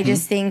mindset, I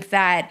just think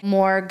that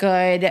more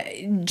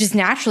good just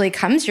naturally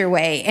comes your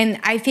way. And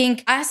I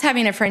think us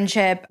having a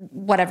friendship,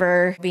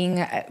 whatever, being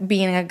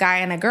a guy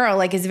and a girl,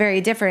 like, is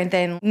very different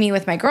than me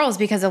with my girls,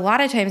 because a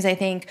lot of times I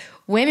think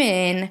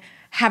women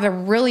have a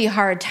really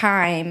hard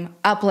time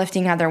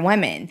uplifting other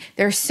women.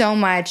 There's so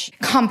much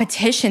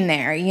competition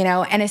there, you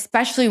know, and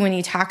especially when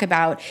you talk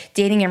about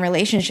dating and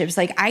relationships,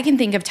 like, I can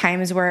think of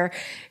times where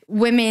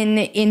women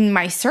in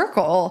my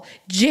circle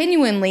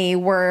genuinely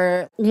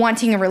were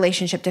wanting a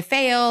relationship to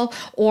fail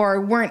or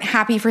weren't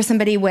happy for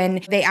somebody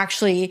when they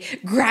actually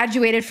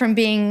graduated from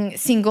being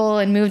single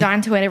and moved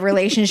on to a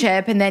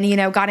relationship and then, you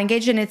know, got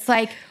engaged. And it's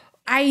like,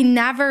 I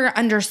never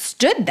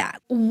understood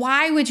that.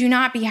 Why would you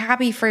not be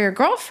happy for your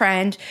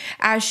girlfriend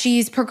as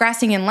she's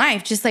progressing in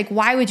life? Just like,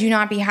 why would you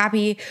not be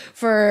happy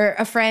for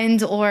a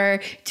friend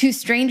or two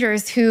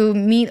strangers who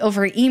meet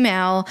over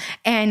email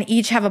and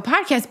each have a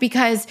podcast?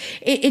 Because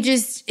it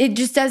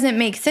just doesn't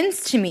make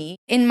sense to me.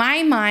 In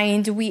my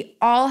mind, we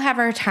all have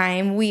our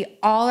time. We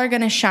all are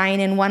going to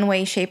shine in one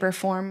way, shape, or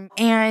form.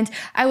 And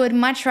I would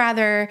much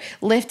rather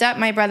lift up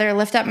my brother,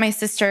 lift up my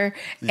sister,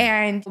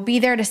 and be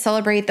there to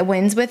celebrate the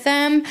wins with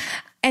them.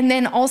 And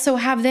then also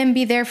have them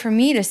be there for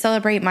me to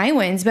celebrate my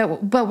wins.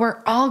 But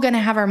we're all going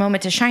to have our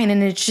moment to shine.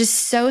 And it's just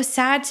so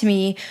sad to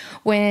me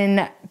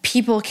when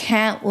people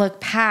can't look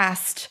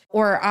past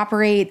or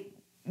operate,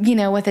 you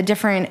know, with a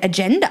different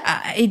agenda.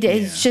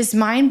 It's just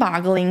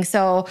mind-boggling.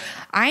 So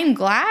I'm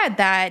glad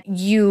that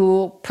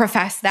you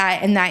profess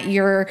that and that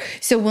you're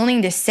so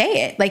willing to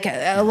say it. Like,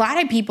 a lot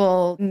of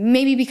people,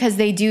 maybe because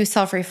they do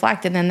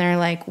self-reflect and then they're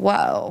like,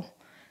 whoa,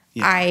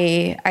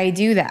 I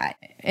do that,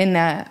 in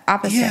the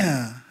opposite.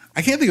 Yeah.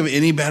 I can't think of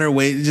any better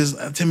way.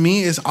 Just, to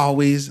me, it's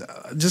always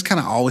just kind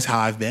of always how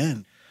I've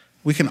been.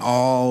 We can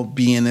all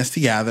be in this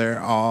together,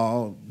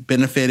 all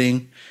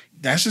benefiting.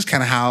 That's just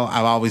kind of how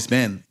I've always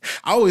been.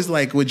 I always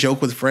would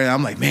joke with friends.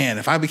 I'm like, man,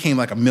 if I became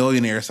like a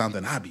millionaire or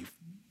something, I'd be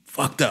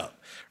fucked up,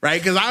 right?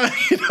 Because I,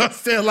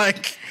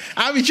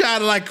 I'd be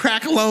trying to like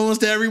crack loans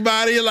to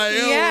everybody, like,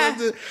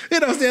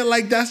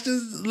 like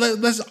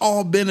let's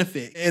all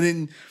benefit,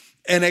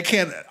 and it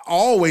can't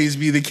always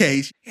be the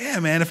case. Yeah,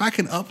 man, if I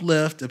can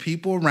uplift the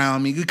people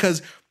around me,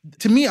 because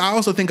to me, I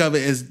also think of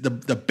it as the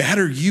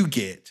better you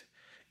get,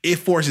 it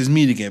forces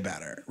me to get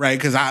better, right?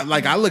 Because I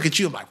look at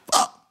you, I'm like,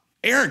 fuck,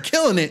 Aaron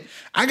killing it.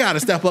 I got to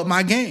step up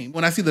my game.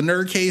 When I see the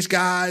Nerdcase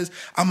guys,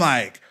 I'm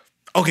like,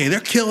 okay, they're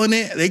killing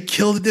it. They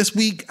killed it this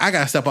week. I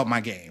got to step up my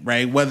game,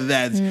 right? Whether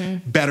that's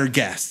better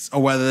guests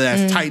or whether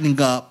that's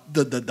tightening up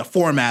the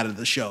format of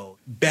the show,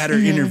 better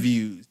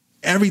interviews,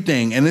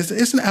 everything. And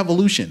it's an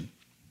evolution.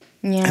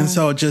 Yeah. And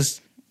so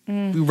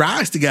we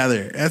rise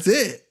together. That's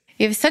it.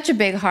 You have such a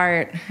big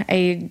heart.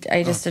 I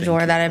just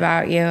adore that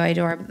about you. I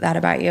adore that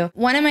about you.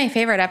 One of my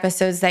favorite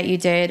episodes that you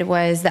did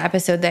was the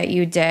episode that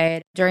you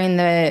did during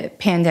the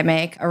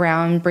pandemic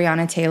around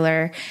Breonna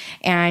Taylor.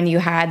 And you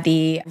had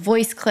the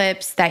voice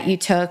clips that you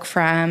took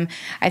from,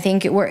 I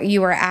think you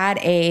were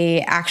at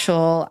it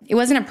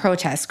wasn't a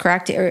protest,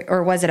 correct?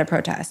 Or was it a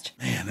protest?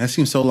 Man, that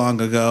seems so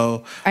long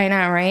ago. I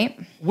know, right?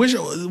 Which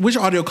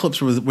audio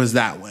clips was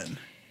that one?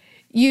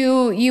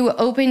 You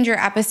opened your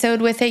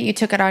episode with it. You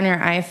took it on your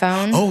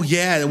iPhone. Oh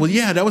yeah, well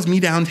yeah, that was me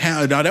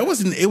downtown. No, that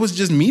wasn't. It was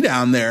just me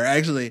down there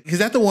actually. Is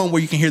that the one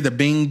where you can hear the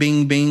bing,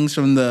 bing, bings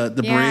from the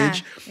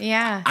bridge?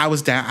 Yeah.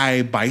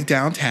 I biked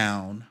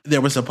downtown.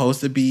 There was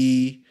supposed to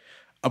be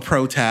a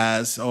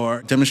protest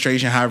or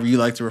demonstration, however you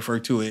like to refer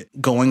to it,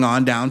 going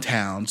on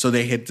downtown. So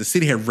the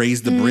city had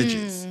raised the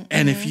bridges.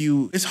 And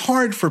it's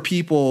hard for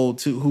people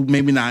who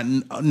maybe not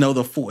know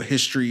the full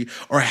history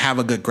or have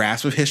a good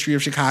grasp of history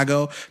of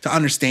Chicago to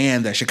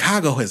understand that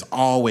Chicago has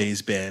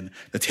always been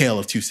the tale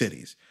of two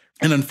cities.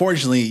 And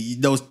unfortunately,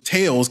 those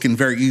tales can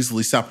very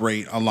easily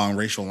separate along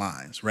racial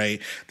lines, right?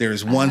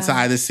 There's one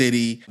side of the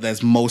city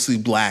that's mostly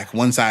black,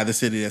 one side of the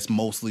city that's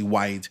mostly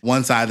white,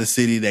 one side of the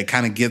city that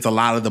kind of gets a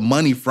lot of the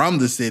money from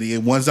the city,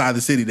 and one side of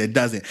the city that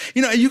doesn't.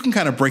 You know, you can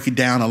kind of break it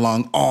down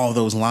along all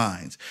those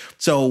lines.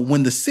 So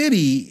when the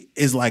city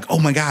is like, oh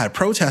my God,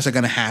 protests are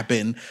going to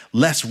happen,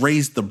 let's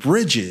raise the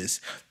bridges,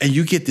 and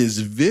you get this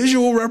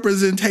visual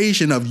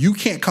representation of you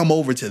can't come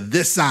over to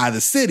this side of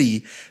the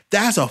city,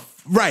 that's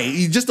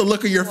right. Just the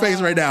look of your face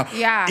right now.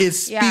 Yeah. It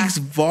speaks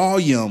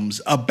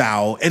volumes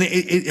about, and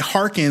it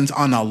harkens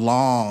on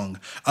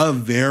a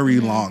very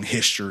long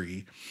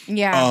history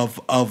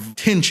of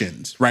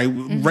tensions, right?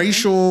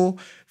 Racial,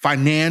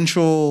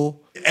 financial,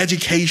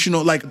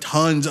 educational, like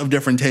tons of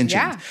different tensions.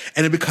 Yeah.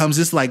 And it becomes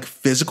this like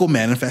physical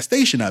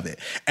manifestation of it.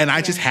 And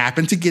I just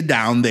happened to get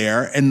down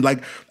there. And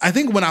like, I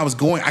think when I was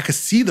going, I could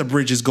see the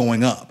bridges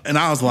going up. And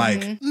I was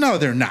like, no,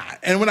 they're not.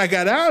 And when I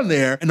got down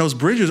there, and those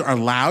bridges are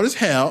loud as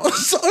hell.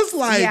 So it's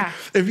like,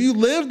 if you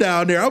live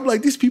down there, I'm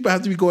like, these people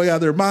have to be going out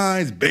of their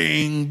minds.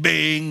 Bing,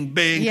 bing,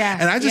 bing. Yeah.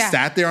 And I just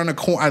sat there on the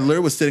corner. I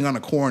literally was sitting on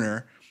a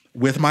corner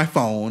with my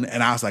phone,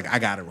 and I was like, I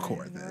gotta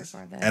record this.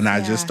 And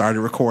I just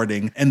started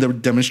recording. And the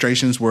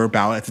demonstrations were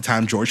about, at the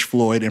time, George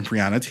Floyd and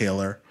Breonna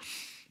Taylor.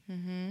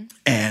 Mm-hmm.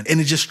 And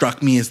it just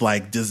struck me as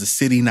like, does the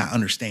city not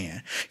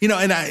understand? You know,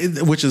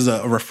 which is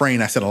a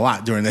refrain I said a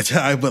lot during that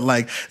time, but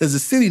like, does the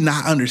city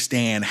not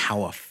understand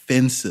how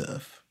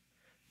offensive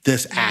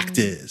this act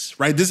is,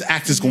 right? This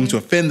act is going to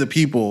offend the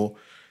people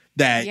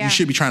that you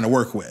should be trying to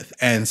work with.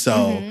 And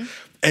so,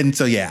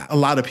 yeah, a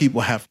lot of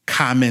people have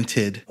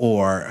commented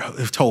or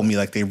have told me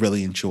like they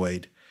really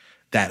enjoyed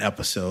that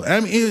episode. I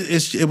mean,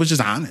 it was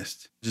just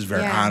honest. Just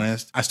very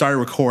honest. I started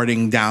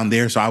recording down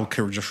there so I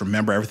could just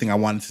remember everything I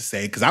wanted to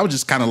say, because I was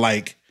just kind of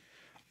like,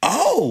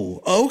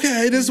 oh,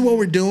 okay, this is what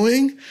we're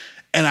doing.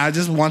 And I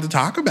just wanted to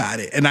talk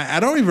about it. And I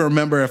don't even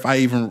remember if I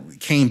even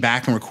came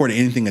back and recorded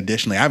anything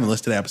additionally. I haven't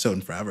listened to that episode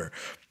in forever.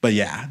 But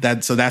yeah,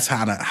 that's how that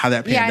panned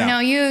out. Yeah, no,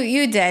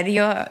 you did.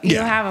 You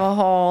have a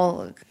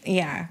whole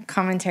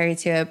commentary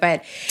to it.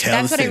 But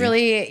that's what I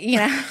really,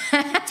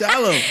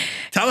 Tell them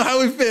how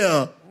we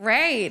feel.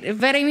 Right.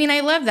 But I mean, I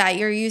love that.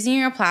 You're using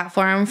your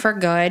platform for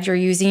good. You're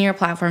using your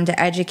platform to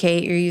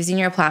educate. You're using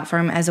your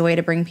platform as a way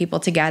to bring people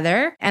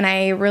together. And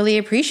I really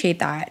appreciate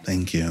that.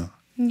 Thank you.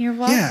 You're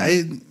welcome.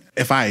 Yeah.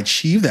 If I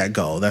achieve that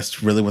goal,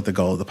 that's really what the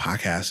goal of the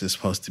podcast is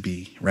supposed to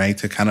be, right?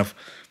 To kind of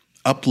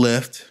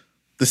uplift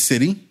the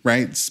city,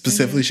 right?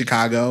 Specifically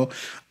Chicago.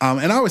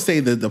 And I always say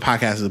that the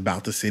podcast is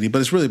about the city,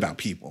 but it's really about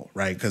people,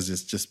 right? Because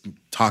it's just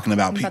talking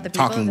about people,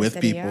 talking with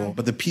people,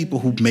 but the people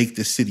who make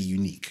the city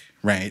unique,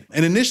 right?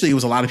 And initially it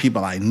was a lot of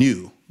people I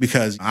knew,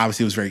 because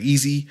obviously it was very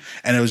easy.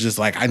 And it was just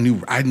like, I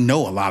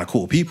know a lot of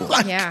cool people.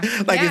 I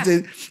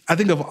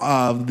think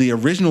of the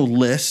original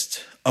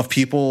list of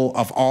people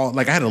of all,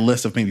 like I had a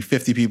list of maybe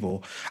 50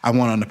 people I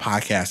want on the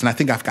podcast. And I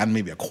think I've gotten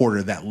maybe a quarter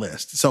of that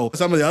list. So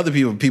some of the other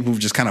people who've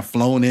just kind of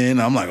flown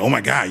in, I'm like, oh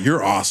my God,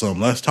 you're awesome.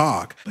 Let's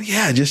talk. But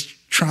yeah,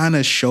 just trying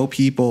to show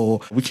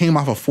people. We came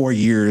off of 4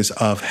 years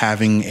of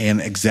having an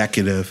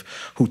executive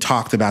who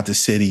talked about the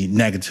city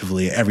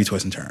negatively at every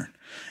twist and turn.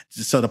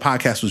 So the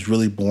podcast was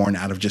really born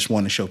out of just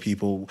wanting to show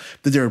people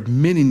that there are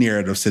many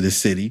narratives to this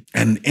city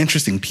and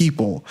interesting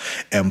people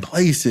and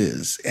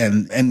places.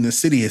 And the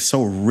city is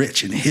so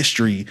rich in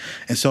history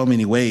in so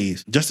many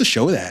ways. Just to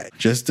show that,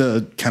 just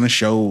to kind of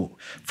show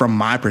from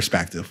my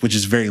perspective, which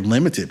is very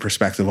limited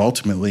perspective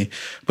ultimately,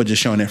 but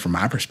just showing it from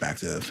my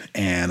perspective.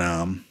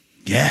 And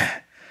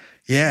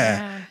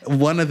Yeah.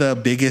 One of the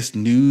biggest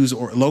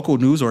local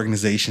news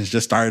organizations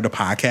just started a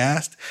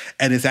podcast,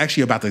 and it's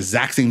actually about the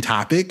exact same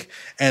topic.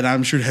 And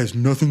I'm sure it has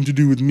nothing to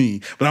do with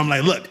me, but I'm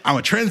like, look, I'm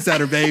a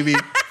trendsetter, baby.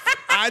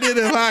 I did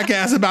a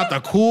podcast about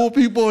the cool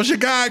people of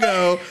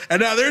Chicago,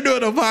 and now they're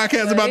doing a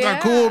podcast about the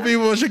cool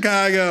people of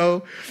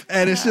Chicago.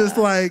 And it's just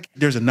like,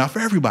 there's enough for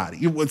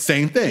everybody.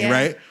 Same thing,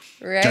 right?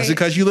 Right. Just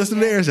because you listen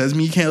to theirs doesn't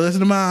mean you can't listen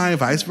to mine,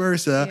 vice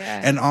versa.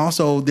 Yeah. And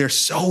also, there's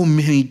so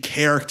many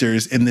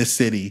characters in this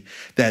city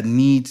that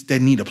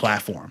need a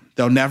platform.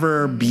 They'll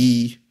never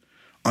be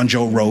on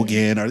Joe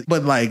Rogan,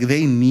 but like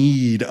they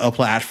need a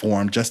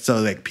platform just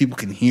so that people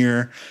can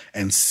hear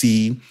and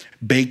see,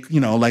 bake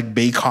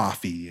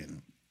coffee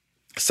and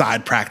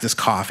Side Practice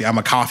Coffee. I'm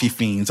a coffee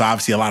fiend, so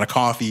obviously a lot of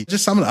coffee.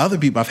 Just some of the other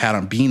people I've had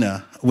on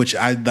Bina, which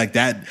I like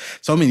that.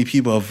 So many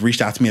people have reached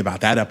out to me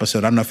about that episode.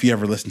 I don't know if you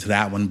ever listened to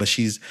that one, but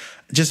she's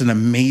just an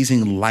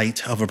amazing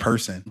light of a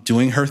person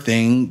doing her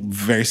thing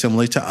very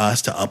similarly to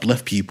us to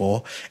uplift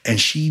people. And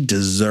she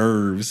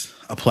deserves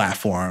a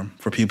platform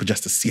for people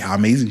just to see how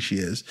amazing she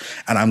is.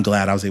 And I'm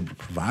glad I was able to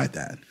provide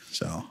that.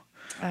 So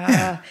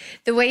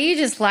the way you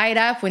just light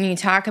up when you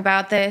talk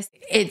about this,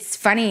 it's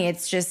funny.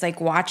 It's just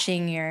like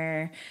watching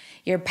your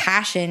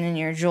passion and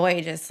your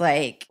joy just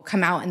like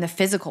come out in the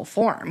physical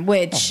form,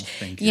 which,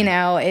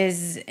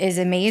 is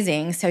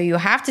amazing. So you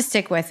have to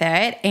stick with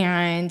it.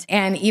 And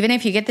even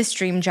if you get this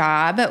dream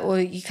job,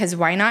 because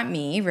why not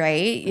me,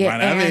 right? Why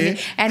not me?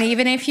 And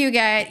even if you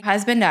get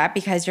husband up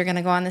because you're going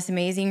to go on this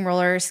amazing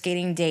roller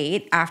skating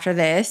date after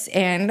this.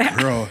 And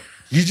girl,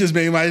 you just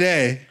made my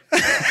day.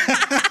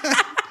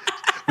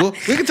 Well,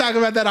 we can talk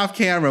about that off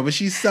camera, but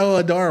she's so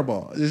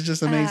adorable. It's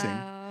just amazing.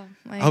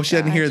 I hope she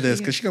doesn't hear this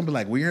because she's going to be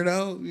like,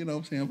 weirdo, you know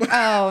what I'm saying?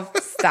 Oh,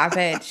 stop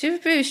it.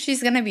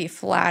 She's going to be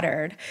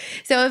flattered.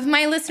 So if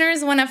my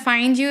listeners want to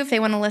find you, if they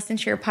want to listen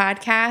to your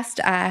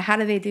podcast, how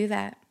do they do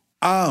that?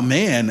 Oh,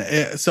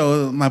 man.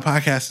 So my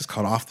podcast is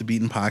called Off the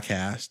Beaten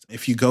Podcast.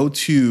 If you go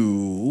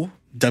to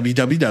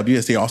www,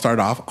 as they all start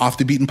off,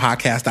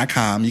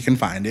 offthebeatenpodcast.com, you can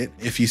find it.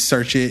 If you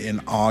search it in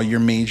all your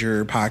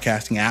major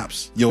podcasting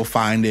apps, you'll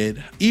find it.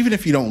 Even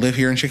if you don't live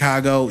here in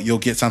Chicago, you'll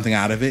get something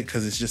out of it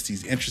because it's just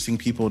these interesting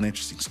people and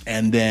interesting.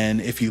 And then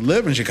if you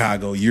live in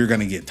Chicago, you're going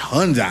to get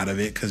tons out of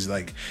it because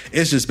like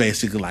it's just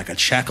basically like a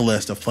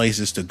checklist of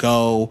places to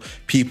go,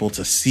 people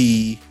to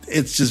see.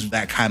 It's just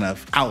that kind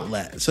of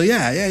outlet. So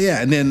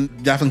yeah. And then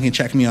definitely can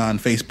check me on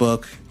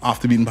Facebook,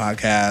 Off the Beaten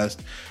Podcast,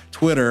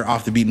 Twitter,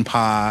 Off the Beaten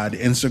Pod,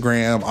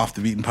 Instagram, Off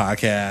the Beaten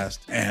Podcast.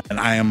 And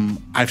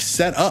I've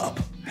set up,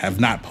 have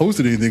not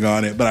posted anything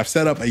on it, but I've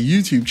set up a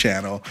YouTube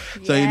channel.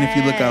 So even if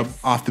you look up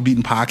Off the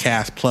Beaten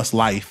Podcast plus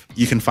life,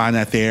 you can find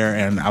that there.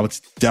 And I would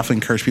definitely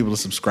encourage people to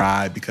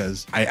subscribe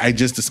because I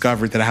just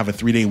discovered that I have a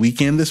 3-day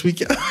weekend this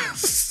weekend.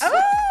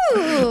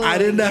 I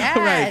didn't know.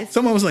 Right.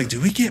 Someone was like, do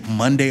we get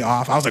Monday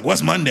off? I was like,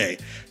 what's Monday?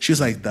 She was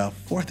like, the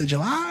 4th of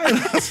July? And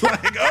I was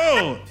like,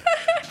 oh,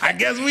 I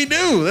guess we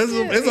do.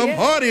 There's a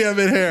party of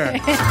it here.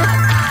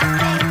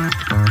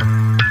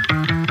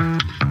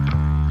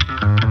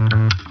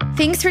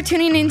 Thanks for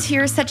tuning into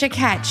You're Such a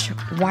Catch.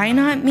 Why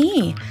not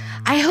me?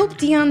 I hope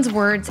Dion's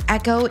words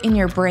echo in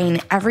your brain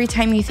every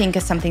time you think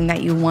of something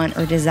that you want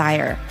or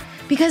desire.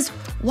 Because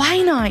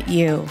why not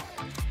you?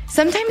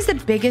 Sometimes the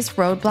biggest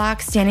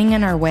roadblock standing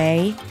in our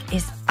way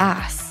is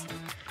us.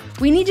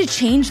 We need to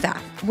change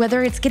that,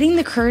 whether it's getting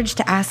the courage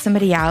to ask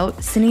somebody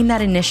out, sending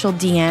that initial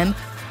DM,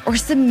 or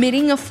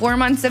submitting a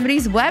form on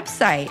somebody's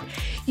website.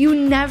 You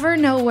never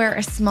know where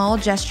a small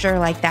gesture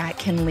like that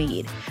can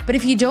lead. But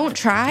if you don't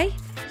try,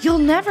 you'll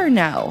never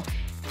know.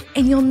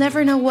 And you'll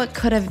never know what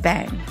could have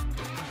been.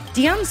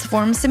 Dion's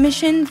form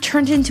submission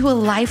turned into a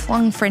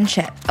lifelong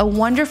friendship, a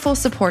wonderful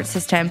support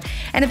system,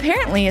 and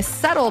apparently a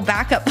subtle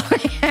backup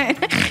plan,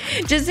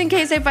 just in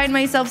case I find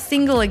myself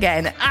single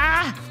again.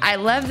 I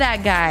love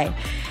that guy.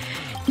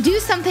 Do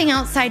something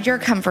outside your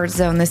comfort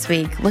zone this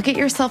week. Look at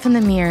yourself in the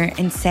mirror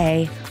and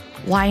say,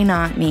 why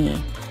not me?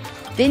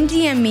 Then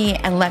DM me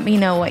and let me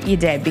know what you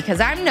did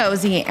because I'm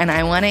nosy and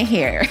I want to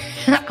hear.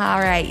 All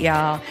right,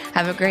 y'all.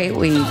 Have a great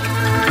week.